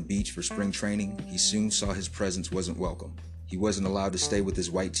Daytona Beach for spring training, he soon saw his presence wasn't welcome. He wasn't allowed to stay with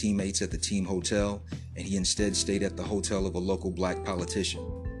his white teammates at the team hotel, and he instead stayed at the hotel of a local black politician.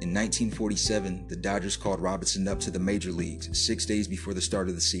 In 1947, the Dodgers called Robinson up to the major leagues 6 days before the start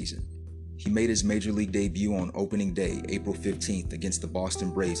of the season. He made his major league debut on opening day, April 15th, against the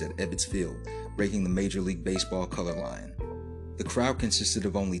Boston Braves at Ebbets Field, breaking the Major League Baseball color line. The crowd consisted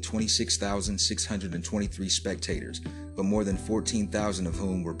of only 26,623 spectators, but more than 14,000 of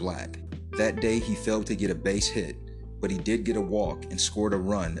whom were black. That day, he failed to get a base hit, but he did get a walk and scored a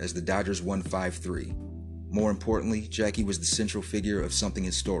run as the Dodgers won 5-3. More importantly, Jackie was the central figure of something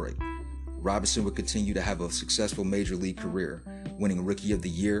historic. Robinson would continue to have a successful major league career, winning Rookie of the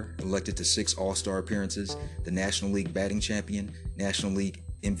Year, elected to 6 All-Star appearances, the National League batting champion, National League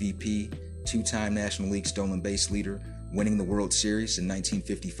MVP, 2-time National League stolen base leader, winning the World Series in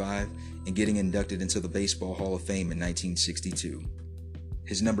 1955, and getting inducted into the Baseball Hall of Fame in 1962.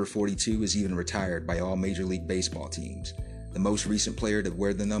 His number 42 is even retired by all Major League Baseball teams. The most recent player to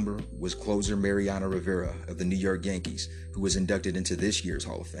wear the number was closer Mariano Rivera of the New York Yankees, who was inducted into this year's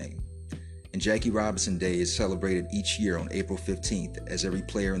Hall of Fame. And Jackie Robinson Day is celebrated each year on April 15th, as every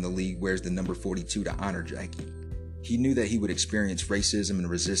player in the league wears the number 42 to honor Jackie. He knew that he would experience racism and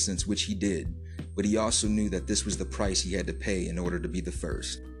resistance, which he did, but he also knew that this was the price he had to pay in order to be the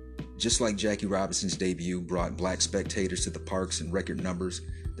first. Just like Jackie Robinson's debut brought black spectators to the parks in record numbers,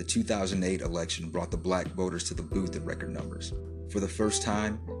 the 2008 election brought the black voters to the booth in record numbers. For the first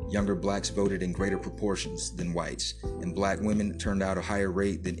time, younger blacks voted in greater proportions than whites, and black women turned out a higher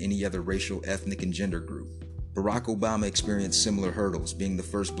rate than any other racial, ethnic, and gender group. Barack Obama experienced similar hurdles, being the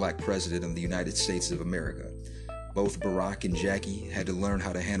first black president of the United States of America. Both Barack and Jackie had to learn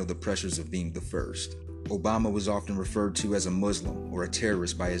how to handle the pressures of being the first. Obama was often referred to as a Muslim or a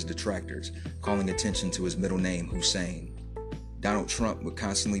terrorist by his detractors, calling attention to his middle name, Hussein. Donald Trump would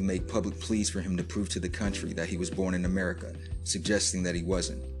constantly make public pleas for him to prove to the country that he was born in America, suggesting that he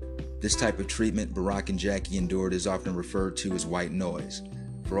wasn't. This type of treatment Barack and Jackie endured is often referred to as white noise.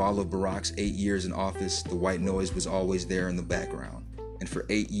 For all of Barack's 8 years in office, the white noise was always there in the background. And for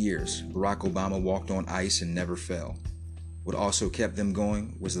 8 years, Barack Obama walked on ice and never fell. What also kept them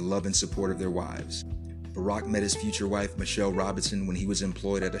going was the love and support of their wives. Barack met his future wife, Michelle Robinson, when he was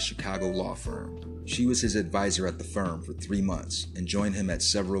employed at a Chicago law firm. She was his advisor at the firm for 3 months and joined him at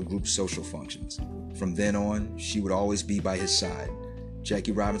several group social functions. From then on, she would always be by his side.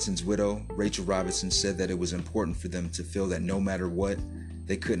 Jackie Robinson's widow, Rachel Robinson, said that it was important for them to feel that no matter what,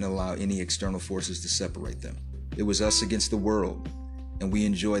 they couldn't allow any external forces to separate them. It was us against the world, and we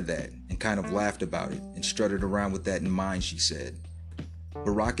enjoyed that and kind of laughed about it and strutted around with that in mind, she said.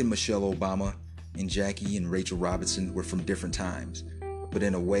 Barack and Michelle Obama and Jackie and Rachel Robinson were from different times, but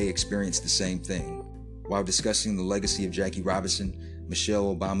in a way experienced the same thing. While discussing the legacy of Jackie Robinson,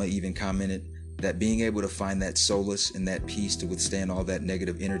 Michelle Obama even commented that being able to find that solace and that peace to withstand all that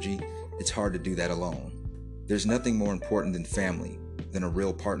negative energy, it's hard to do that alone. There's nothing more important than family, than a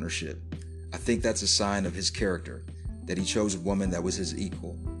real partnership. I think that's a sign of his character, that he chose a woman that was his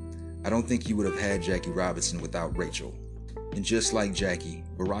equal. I don't think he would have had Jackie Robinson without Rachel. And just like Jackie,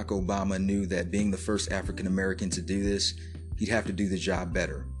 Barack Obama knew that being the first African American to do this, he'd have to do the job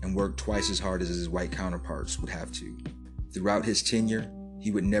better and work twice as hard as his white counterparts would have to. Throughout his tenure,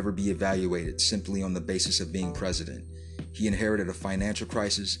 he would never be evaluated simply on the basis of being president. He inherited a financial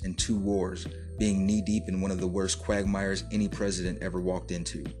crisis and 2 wars, being knee-deep in one of the worst quagmires any president ever walked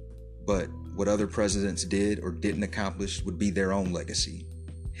into. But what other presidents did or didn't accomplish would be their own legacy.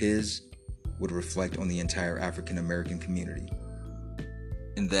 His would reflect on the entire African American community.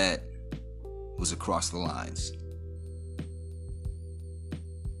 And that was Across the Lines.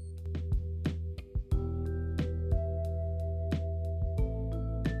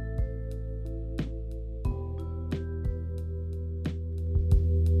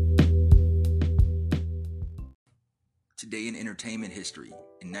 Today in entertainment history,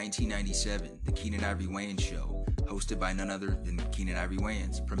 in 1997, The Keenen Ivory Wayans Show, hosted by none other than Keenen Ivory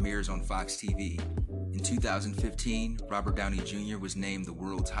Wayans, premieres on Fox TV. In 2015, Robert Downey Jr. was named the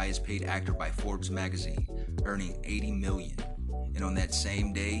world's highest paid actor by Forbes magazine, earning $80 million. And on that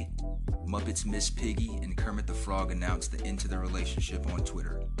same day, Muppets Miss Piggy and Kermit the Frog announced the end to their relationship on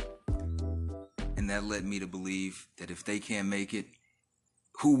Twitter. And that led me to believe that if they can't make it,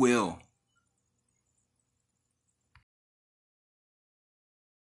 who will?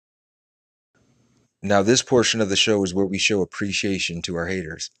 Now this portion of the show is where we show appreciation to our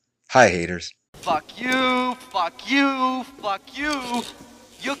haters. Hi haters. Fuck you, fuck you, fuck you.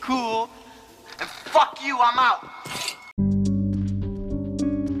 You're cool. And fuck you, I'm out.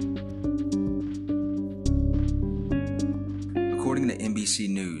 According to NBC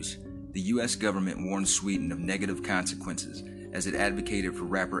News, the U.S. government warned Sweden of negative consequences as it advocated for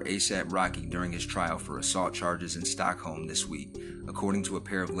rapper A$AP Rocky during his trial for assault charges in Stockholm this week, according to a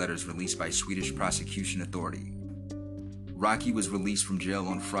pair of letters released by Swedish Prosecution Authority. Rocky was released from jail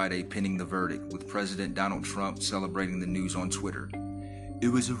on Friday pending the verdict, with President Donald Trump celebrating the news on Twitter. "It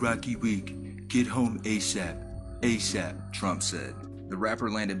was a rocky week. Get home ASAP. ASAP," Trump said. The rapper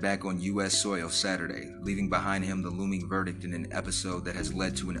landed back on U.S. soil Saturday, leaving behind him the looming verdict in an episode that has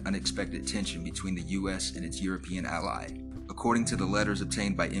led to an unexpected tension between the U.S. and its European ally. According to the letters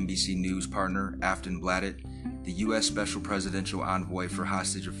obtained by NBC News partner Aftonbladet, the U.S. Special Presidential Envoy for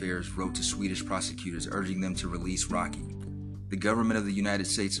Hostage Affairs wrote to Swedish prosecutors urging them to release Rocky. The government of the United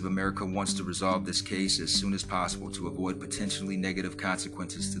States of America wants to resolve this case as soon as possible to avoid potentially negative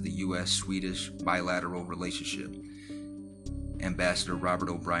consequences to the U.S.-Swedish bilateral relationship, Ambassador Robert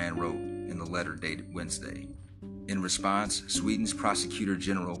O'Brien wrote in the letter dated Wednesday. In response, Sweden's Prosecutor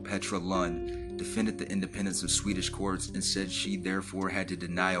General Petra Lund defended the independence of Swedish courts and said she therefore had to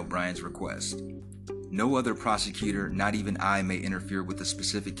deny O'Brien's request. "No other prosecutor, not even I, may interfere with a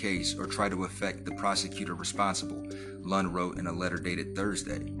specific case or try to affect the prosecutor responsible," Lund wrote in a letter dated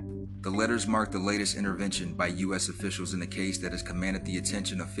Thursday. The letters mark the latest intervention by U.S. officials in a case that has commanded the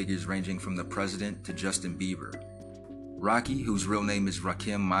attention of figures ranging from the president to Justin Bieber. Rocky, whose real name is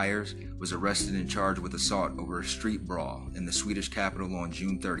Rakim Myers, was arrested and charged with assault over a street brawl in the Swedish capital on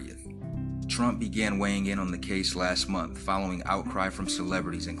June 30th. Trump began weighing in on the case last month following outcry from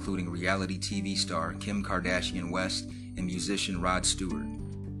celebrities including reality TV star Kim Kardashian West and musician Rod Stewart.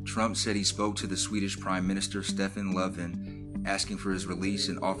 Trump said he spoke to the Swedish Prime Minister Stefan Löfven asking for his release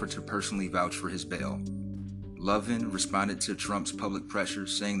and offered to personally vouch for his bail. Löfven responded to Trump's public pressure,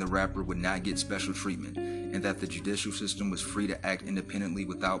 saying the rapper would not get special treatment and that the judicial system was free to act independently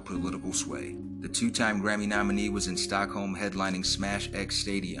without political sway. The two-time Grammy nominee was in Stockholm headlining Smash X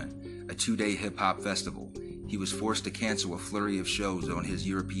Stadion, a two-day hip-hop festival. He was forced to cancel a flurry of shows on his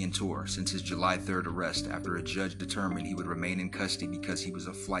European tour since his July 3rd arrest after a judge determined he would remain in custody because he was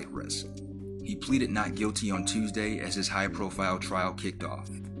a flight risk. He pleaded not guilty on Tuesday as his high-profile trial kicked off.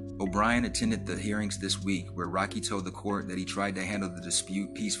 O'Brien attended the hearings this week where Rocky told the court that he tried to handle the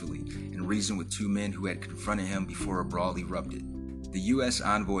dispute peacefully and reasoned with two men who had confronted him before a brawl erupted. The U.S.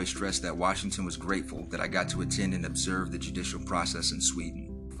 envoy stressed that Washington was grateful that I got to attend and observe the judicial process in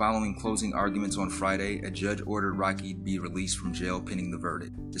Sweden. Following closing arguments on Friday, a judge ordered Rocky to be released from jail pending the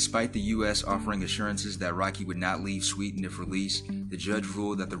verdict. Despite the U.S. offering assurances that Rocky would not leave Sweden if released, the judge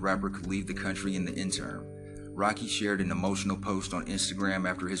ruled that the rapper could leave the country in the interim. Rocky shared an emotional post on Instagram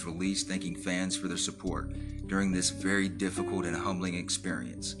after his release, thanking fans for their support during this very difficult and humbling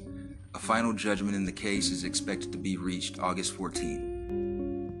experience. A final judgment in the case is expected to be reached August 14.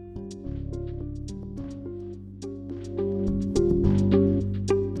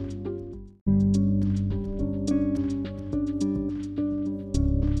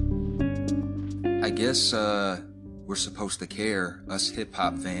 I guess we're supposed to care. Us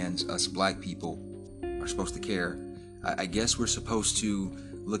hip-hop fans, us black people are supposed to care. I guess we're supposed to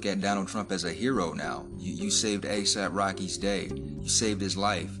look at Donald Trump as a hero now. You saved A$AP Rocky's day. You saved his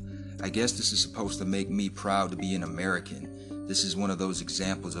life. I guess this is supposed to make me proud to be an American. This is one of those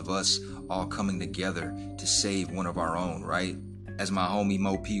examples of us all coming together to save one of our own, right? As my homie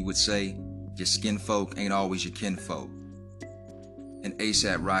Mo P would say, your skin folk ain't always your kinfolk. And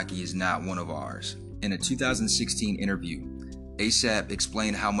A$AP Rocky is not one of ours. In a 2016 interview, A$AP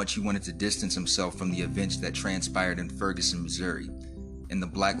explained how much he wanted to distance himself from the events that transpired in Ferguson, Missouri, and the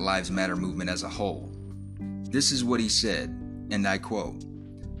Black Lives Matter movement as a whole. This is what he said, and I quote,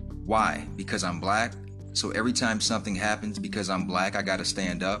 "Why? Because I'm black? So every time something happens because I'm black, I gotta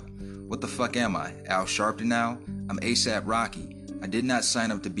stand up? What the fuck am I, Al Sharpton now? I'm A$AP Rocky. I did not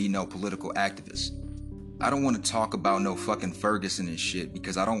sign up to be no political activist. I don't want to talk about no fucking Ferguson and shit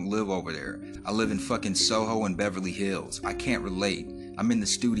because I don't live over there. I live in fucking Soho and Beverly Hills. I can't relate. I'm in the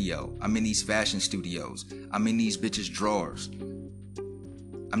studio. I'm in these fashion studios. I'm in these bitches' drawers.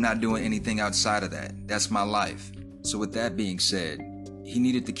 I'm not doing anything outside of that. That's my life." So with that being said, he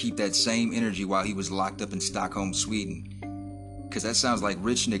needed to keep that same energy while he was locked up in Stockholm, Sweden. Cause that sounds like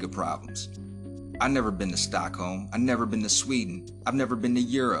rich nigga problems. I've never been to Stockholm. I've never been to Sweden. I've never been to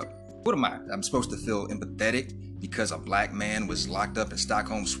Europe. What am I? I'm supposed to feel empathetic because a black man was locked up in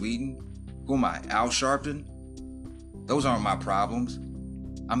Stockholm, Sweden? Who am I, Al Sharpton? Those aren't my problems.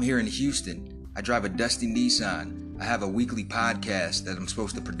 I'm here in Houston. I drive a dusty Nissan. I have a weekly podcast that I'm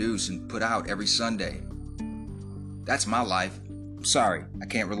supposed to produce and put out every Sunday. That's my life. I'm sorry, I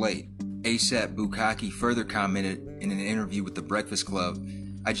can't relate. A$AP Bukkake further commented in an interview with The Breakfast Club,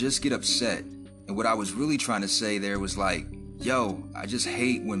 "I just get upset. And what I was really trying to say there was like, yo, I just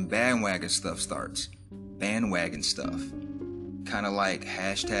hate when bandwagon stuff starts. Bandwagon stuff. Kind of like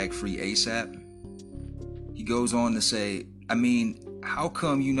hashtag free A$AP." He goes on to say, "I mean, how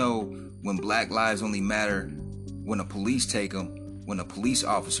come when black lives only matter when a police take them, when a police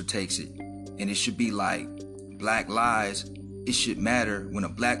officer takes it? And it should be like, black lives, it should matter when a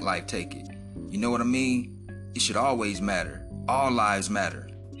black life take it. You know what I mean? It should always matter. All lives matter."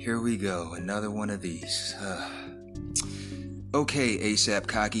 Here we go, another one of these. Okay, A$AP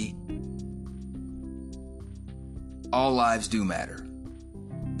Cocky. All lives do matter.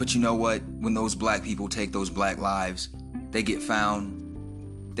 But you know what? When those black people take those black lives, they get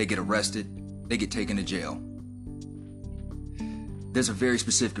found, they get arrested, they get taken to jail. There's a very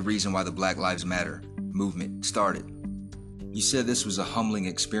specific reason why the Black Lives Matter movement started. You said this was a humbling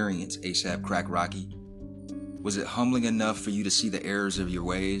experience, A$AP Crack Rocky. Was it humbling enough for you to see the errors of your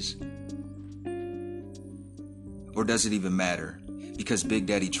ways? Or does it even matter? Because Big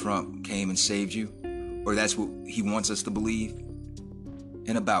Daddy Trump came and saved you? Or that's what he wants us to believe?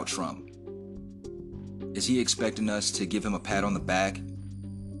 And about Trump, is he expecting us to give him a pat on the back?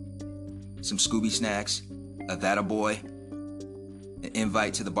 Some Scooby snacks? A that-a-boy? An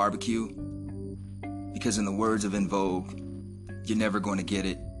invite to the barbecue? Because in the words of En Vogue, you're never going to get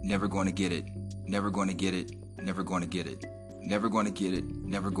it, never going to get it, never going to get it, Never going to get it. Never going to get it.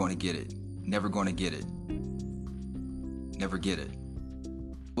 Never going to get it. Never going to get it. Never get it.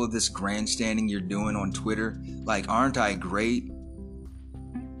 All of this grandstanding you're doing on Twitter, like, aren't I great?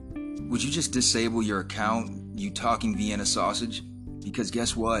 Would you just disable your account, you talking Vienna sausage? Because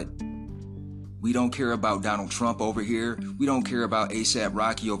guess what? We don't care about Donald Trump over here. We don't care about ASAP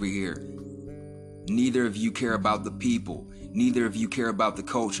Rocky over here. Neither of you care about the people. Neither of you care about the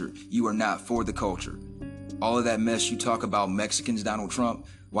culture. You are not for the culture. All of that mess you talk about Mexicans, Donald Trump,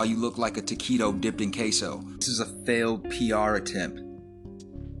 while you look like a taquito dipped in queso. This is a failed PR attempt.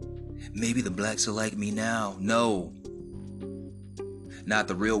 Maybe the blacks will like me now. No. Not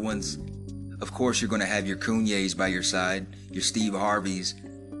the real ones. Of course you're going to have your Kunyes by your side, your Steve Harveys,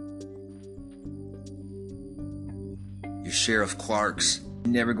 your Sheriff Clarks.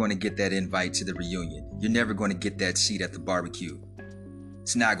 You're never going to get that invite to the reunion. You're never going to get that seat at the barbecue.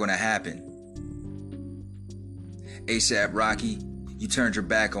 It's not going to happen. ASAP Rocky, you turned your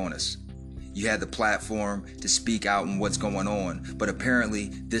back on us. You had the platform to speak out on what's going on, but apparently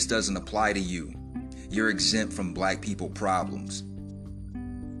this doesn't apply to you. You're exempt from black people problems.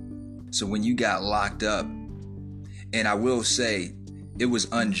 So when you got locked up, and I will say, it was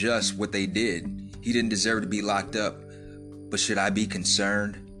unjust what they did. He didn't deserve to be locked up, but should I be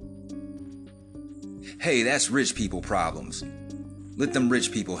concerned? Hey, that's rich people problems. Let them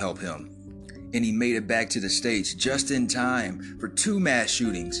rich people help him. And he made it back to the States just in time for 2 mass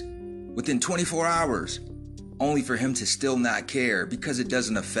shootings within 24 hours, only for him to still not care because it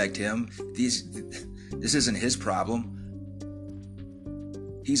doesn't affect him. This isn't his problem.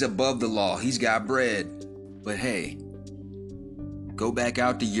 He's above the law. He's got bread. But hey, go back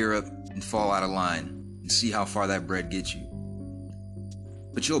out to Europe and fall out of line and see how far that bread gets you.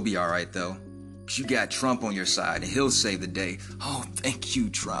 But you'll be all right, though, because you got Trump on your side, and he'll save the day. Oh, thank you,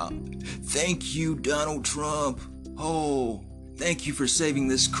 Trump. Thank you, Donald Trump. Oh, thank you for saving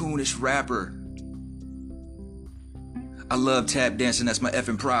this coonish rapper. I love tap dancing. That's my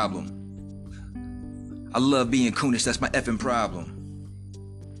effing problem. I love being coonish. That's my effing problem.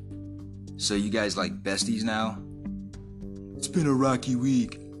 So you guys like besties now? It's been a rocky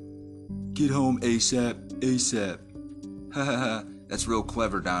week. Get home ASAP, ASAP. Ha ha ha. That's real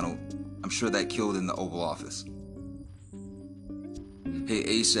clever, Donald. I'm sure that killed in the Oval Office. Hey,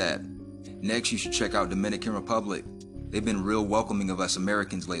 ASAP. Next, you should check out Dominican Republic. They've been real welcoming of us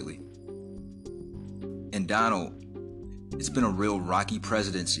Americans lately. And Donald, it's been a real rocky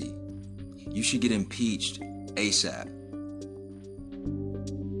presidency. You should get impeached ASAP.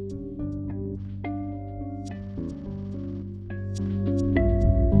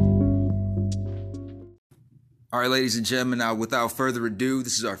 All right, ladies and gentlemen, now without further ado,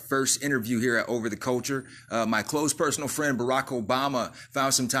 this is our first interview here at Over the Culture. My close personal friend Barack Obama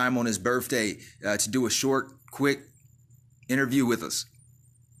found some time on his birthday to do a short, quick interview with us.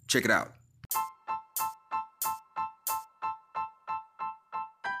 Check it out.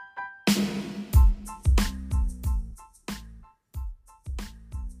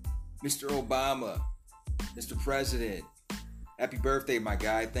 Mr. Obama, Mr. President, happy birthday, my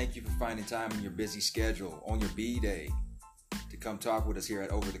guy. Thank you for finding time in your busy schedule on your B-Day to come talk with us here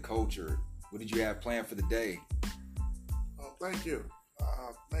at Over the Culture. What did you have planned for the day? Well, thank you.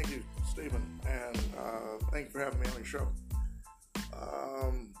 Thank you, Stephen, and thank you for having me on your show.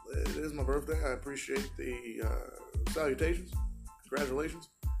 It is my birthday. I appreciate the salutations. Congratulations.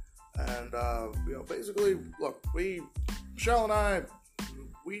 And, basically, look, Michelle and I,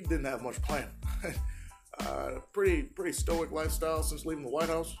 we didn't have much planned. Pretty stoic lifestyle since leaving the White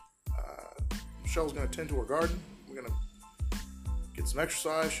House. Michelle's going to tend to her garden. We're going to get some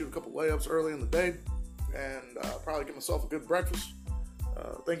exercise, shoot a couple layups early in the day, and probably get myself a good breakfast.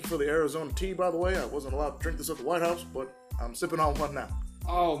 Thank you for the Arizona tea, by the way. I wasn't allowed to drink this at the White House, but I'm sipping on one now.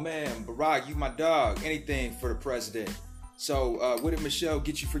 Oh, man, Barack, you my dog. Anything for the president. So, what did Michelle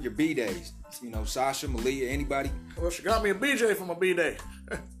get you for your B-Days? Sasha, Malia, anybody? Well, she got me a BJ for my B-Day.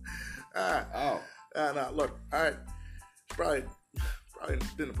 Look, she probably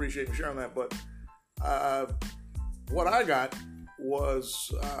didn't appreciate me sharing that, but what I got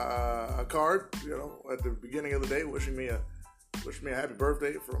was a card, at the beginning of the day, wishing me a happy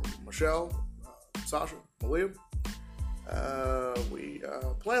birthday from Michelle, Sasha, Malia. We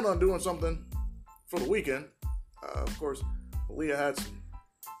planned on doing something for the weekend. Of course, Malia had some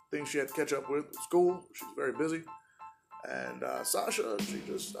things she had to catch up with school. She's very busy. And Sasha, she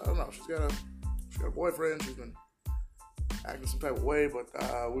just, I don't know, she's got a boyfriend. She's been acting some type of way, but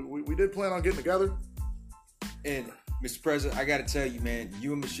we did plan on getting together. And Mr. President, I got to tell you, man,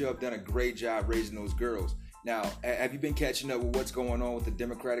 you and Michelle have done a great job raising those girls. Now, have you been catching up with what's going on with the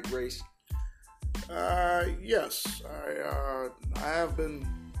Democratic race? Yes, I have been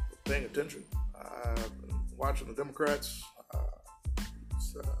paying attention. Watching the Democrats,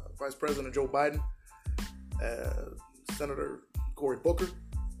 Vice President Joe Biden, Senator Cory Booker,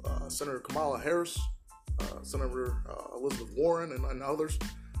 Senator Kamala Harris, Senator Elizabeth Warren, and others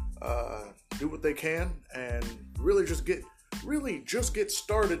do what they can and really just get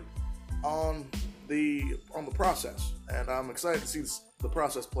started on the process. And I'm excited to see the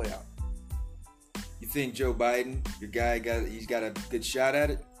process play out. You think Joe Biden, your guy, he's got a good shot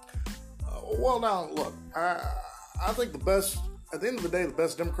at it? Well, now, look, I think at the end of the day, the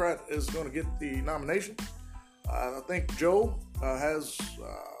best Democrat is going to get the nomination. I think Joe has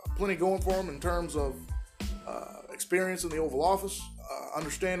plenty going for him in terms of experience in the Oval Office,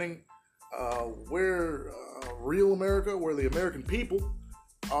 understanding where real America, where the American people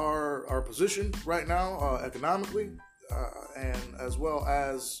are positioned right now economically, and as well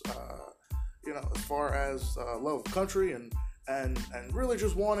as as far as love of country and really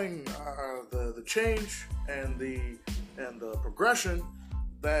just wanting the change and the progression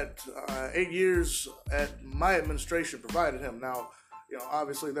that 8 years at my administration provided him. Now,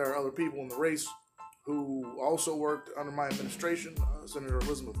 obviously there are other people in the race who also worked under my administration, Senator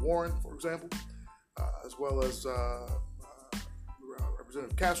Elizabeth Warren, for example, as well as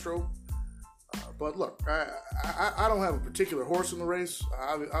Representative Castro. But look, I don't have a particular horse in the race.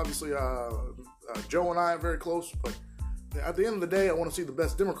 Obviously, Joe and I are very close, but at the end of the day, I want to see the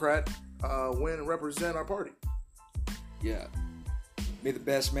best Democrat win and represent our party. Yeah. May the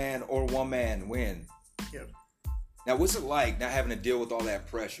best man or woman win. Yeah. Now, what's it like not having to deal with all that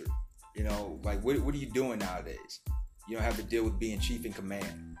pressure? Like, what are you doing nowadays? You don't have to deal with being chief in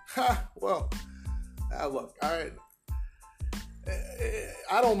command. Well, look, I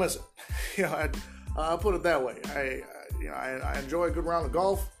don't miss it. I'll put it that way. I enjoy a good round of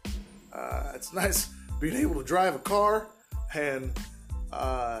golf. It's nice being able to drive a car and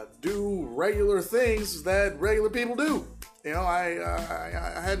do regular things that regular people do. I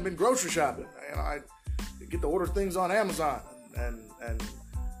hadn't been grocery shopping. I get to order things on Amazon and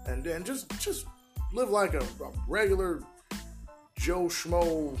just live like a regular Joe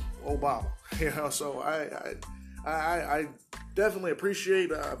Schmo Obama. So I definitely appreciate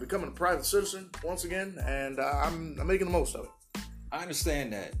becoming a private citizen once again, and I'm making the most of it. I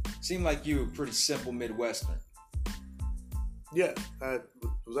understand that. Seemed like you were pretty simple Midwestern. Yeah.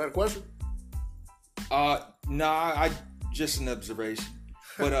 Was that a question? Nah, just an observation.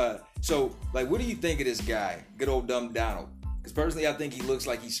 But so, like, what do you think of this guy, good old dumb Donald? Because personally, I think he looks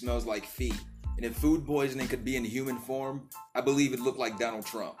like he smells like feet. And if food poisoning could be in human form, I believe it looked like Donald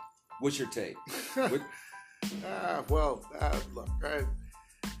Trump. What's your take? Look,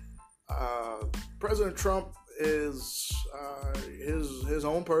 President Trump is his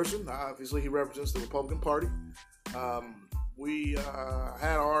own person. Obviously, he represents the Republican Party. We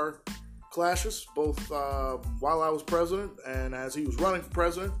had our clashes both while I was president and as he was running for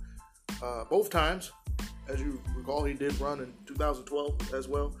president. Both times, as you recall, he did run in 2012 as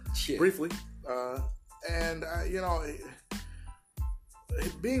well, briefly.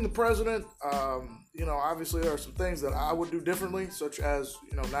 Being the president, obviously there are some things that I would do differently, such as,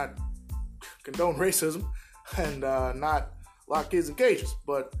 not condone racism and not lock kids in cages.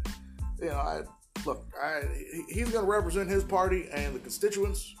 But, he's going to represent his party and the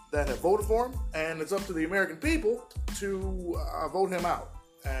constituents that have voted for him, and it's up to the American people to vote him out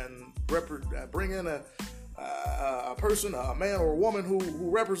and bring in a person, a man or a woman who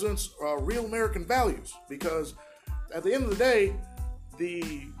represents real American values. Because at the end of the day,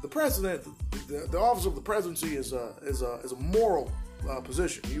 the president, the office of the presidency is a moral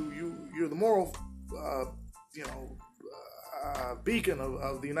position. You're the moral beacon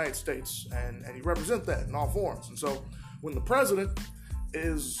of the United States, and you represent that in all forms. And so when the president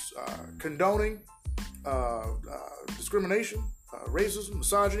is condoning discrimination, racism,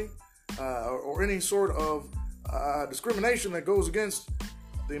 misogyny, or any sort of discrimination that goes against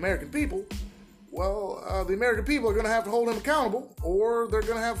the American people, well, the American people are going to have to hold him accountable, or they're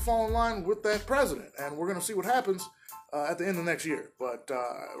going to have to fall in line with that president. And we're going to see what happens at the end of next year. But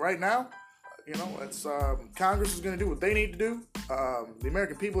right now, it's Congress is going to do what they need to do. The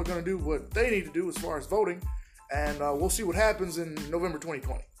American people are going to do what they need to do as far as voting. And we'll see what happens in November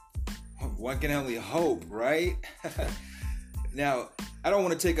 2020. One can only hope, right? Now, I don't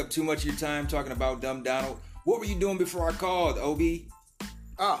want to take up too much of your time talking about Dumb Donald. What were you doing before I called, Obi?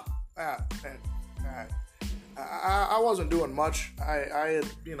 I wasn't doing much. I had,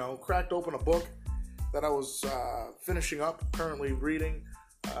 cracked open a book that I was finishing up, currently reading,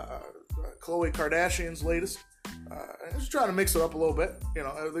 Khloe Kardashian's latest. Just trying to mix it up a little bit. You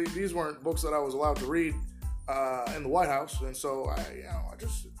know, these weren't books that I was allowed to read in the White House, and so I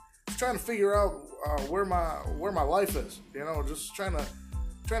just trying to figure out where my life is. You know, just trying to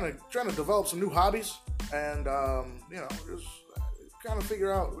develop some new hobbies, and you know, just kind of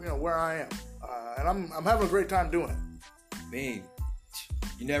figure out where I am, and I'm having a great time doing it. Man,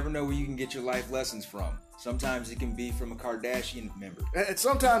 you never know where you can get your life lessons from. Sometimes it can be from a Kardashian member. And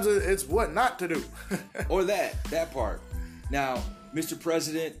sometimes it's what not to do. Or that part. Now, Mr.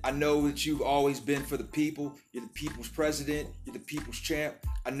 President, I know that you've always been for the people. You're the people's president. You're the people's champ.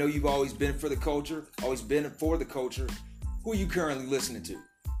 I know you've always been for the culture, always been for the culture. Who are you currently listening to?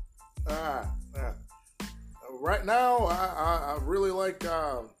 Right now, I really like,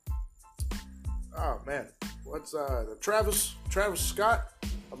 what's Travis Scott.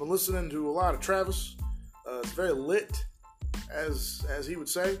 I've been listening to a lot of Travis. It's very lit, as he would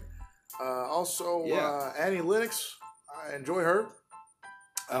say. Also, Annie Lennox. I enjoy her.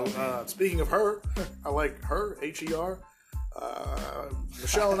 Speaking of her, I like her, H-E-R.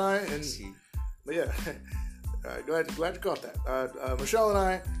 Michelle and I, and yeah, glad you caught that. Michelle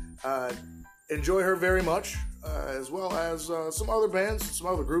and I enjoy her very much, as well as some other bands, some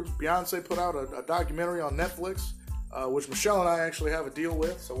other groups. Beyonce put out a documentary on Netflix, which Michelle and I actually have a deal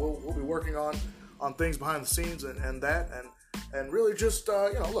with, so we'll be working on things behind the scenes and really just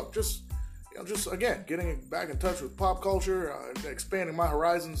just again getting back in touch with pop culture, expanding my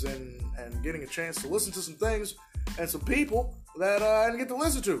horizons and getting a chance to listen to some things and some people that I didn't get to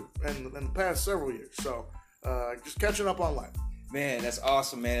listen to in the past several years. So just catching up on life. Man, that's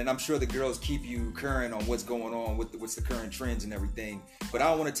awesome, man. And I'm sure the girls keep you current on what's going on, what's the current trends and everything. But I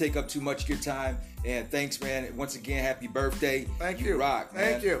don't want to take up too much of your time. And thanks, man. Once again, happy birthday. Thank you. Rock,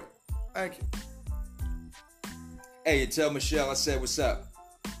 man. Thank you. Hey, tell Michelle I said what's up.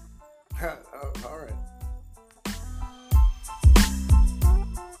 All right.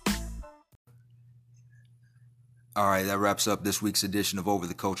 All right, that wraps up this week's edition of Over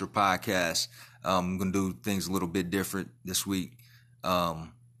the Culture podcast. I'm going to do things a little bit different this week.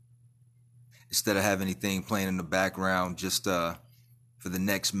 Instead of having anything playing in the background, just for the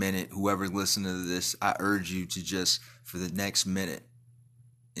next minute, whoever's listening to this, I urge you to just, for the next minute,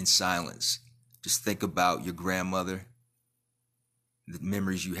 in silence, just think about your grandmother, the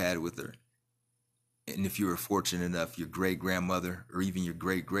memories you had with her. And if you were fortunate enough, your great-grandmother or even your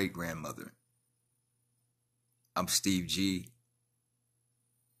great-great-grandmother. I'm Steve G.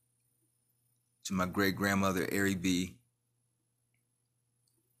 To my great-grandmother, Ari B.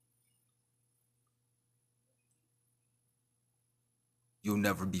 You'll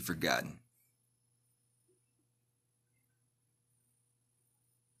never be forgotten.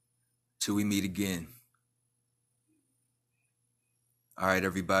 Till we meet again. All right,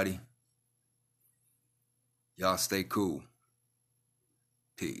 everybody. Y'all stay cool.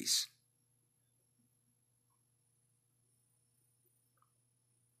 Peace.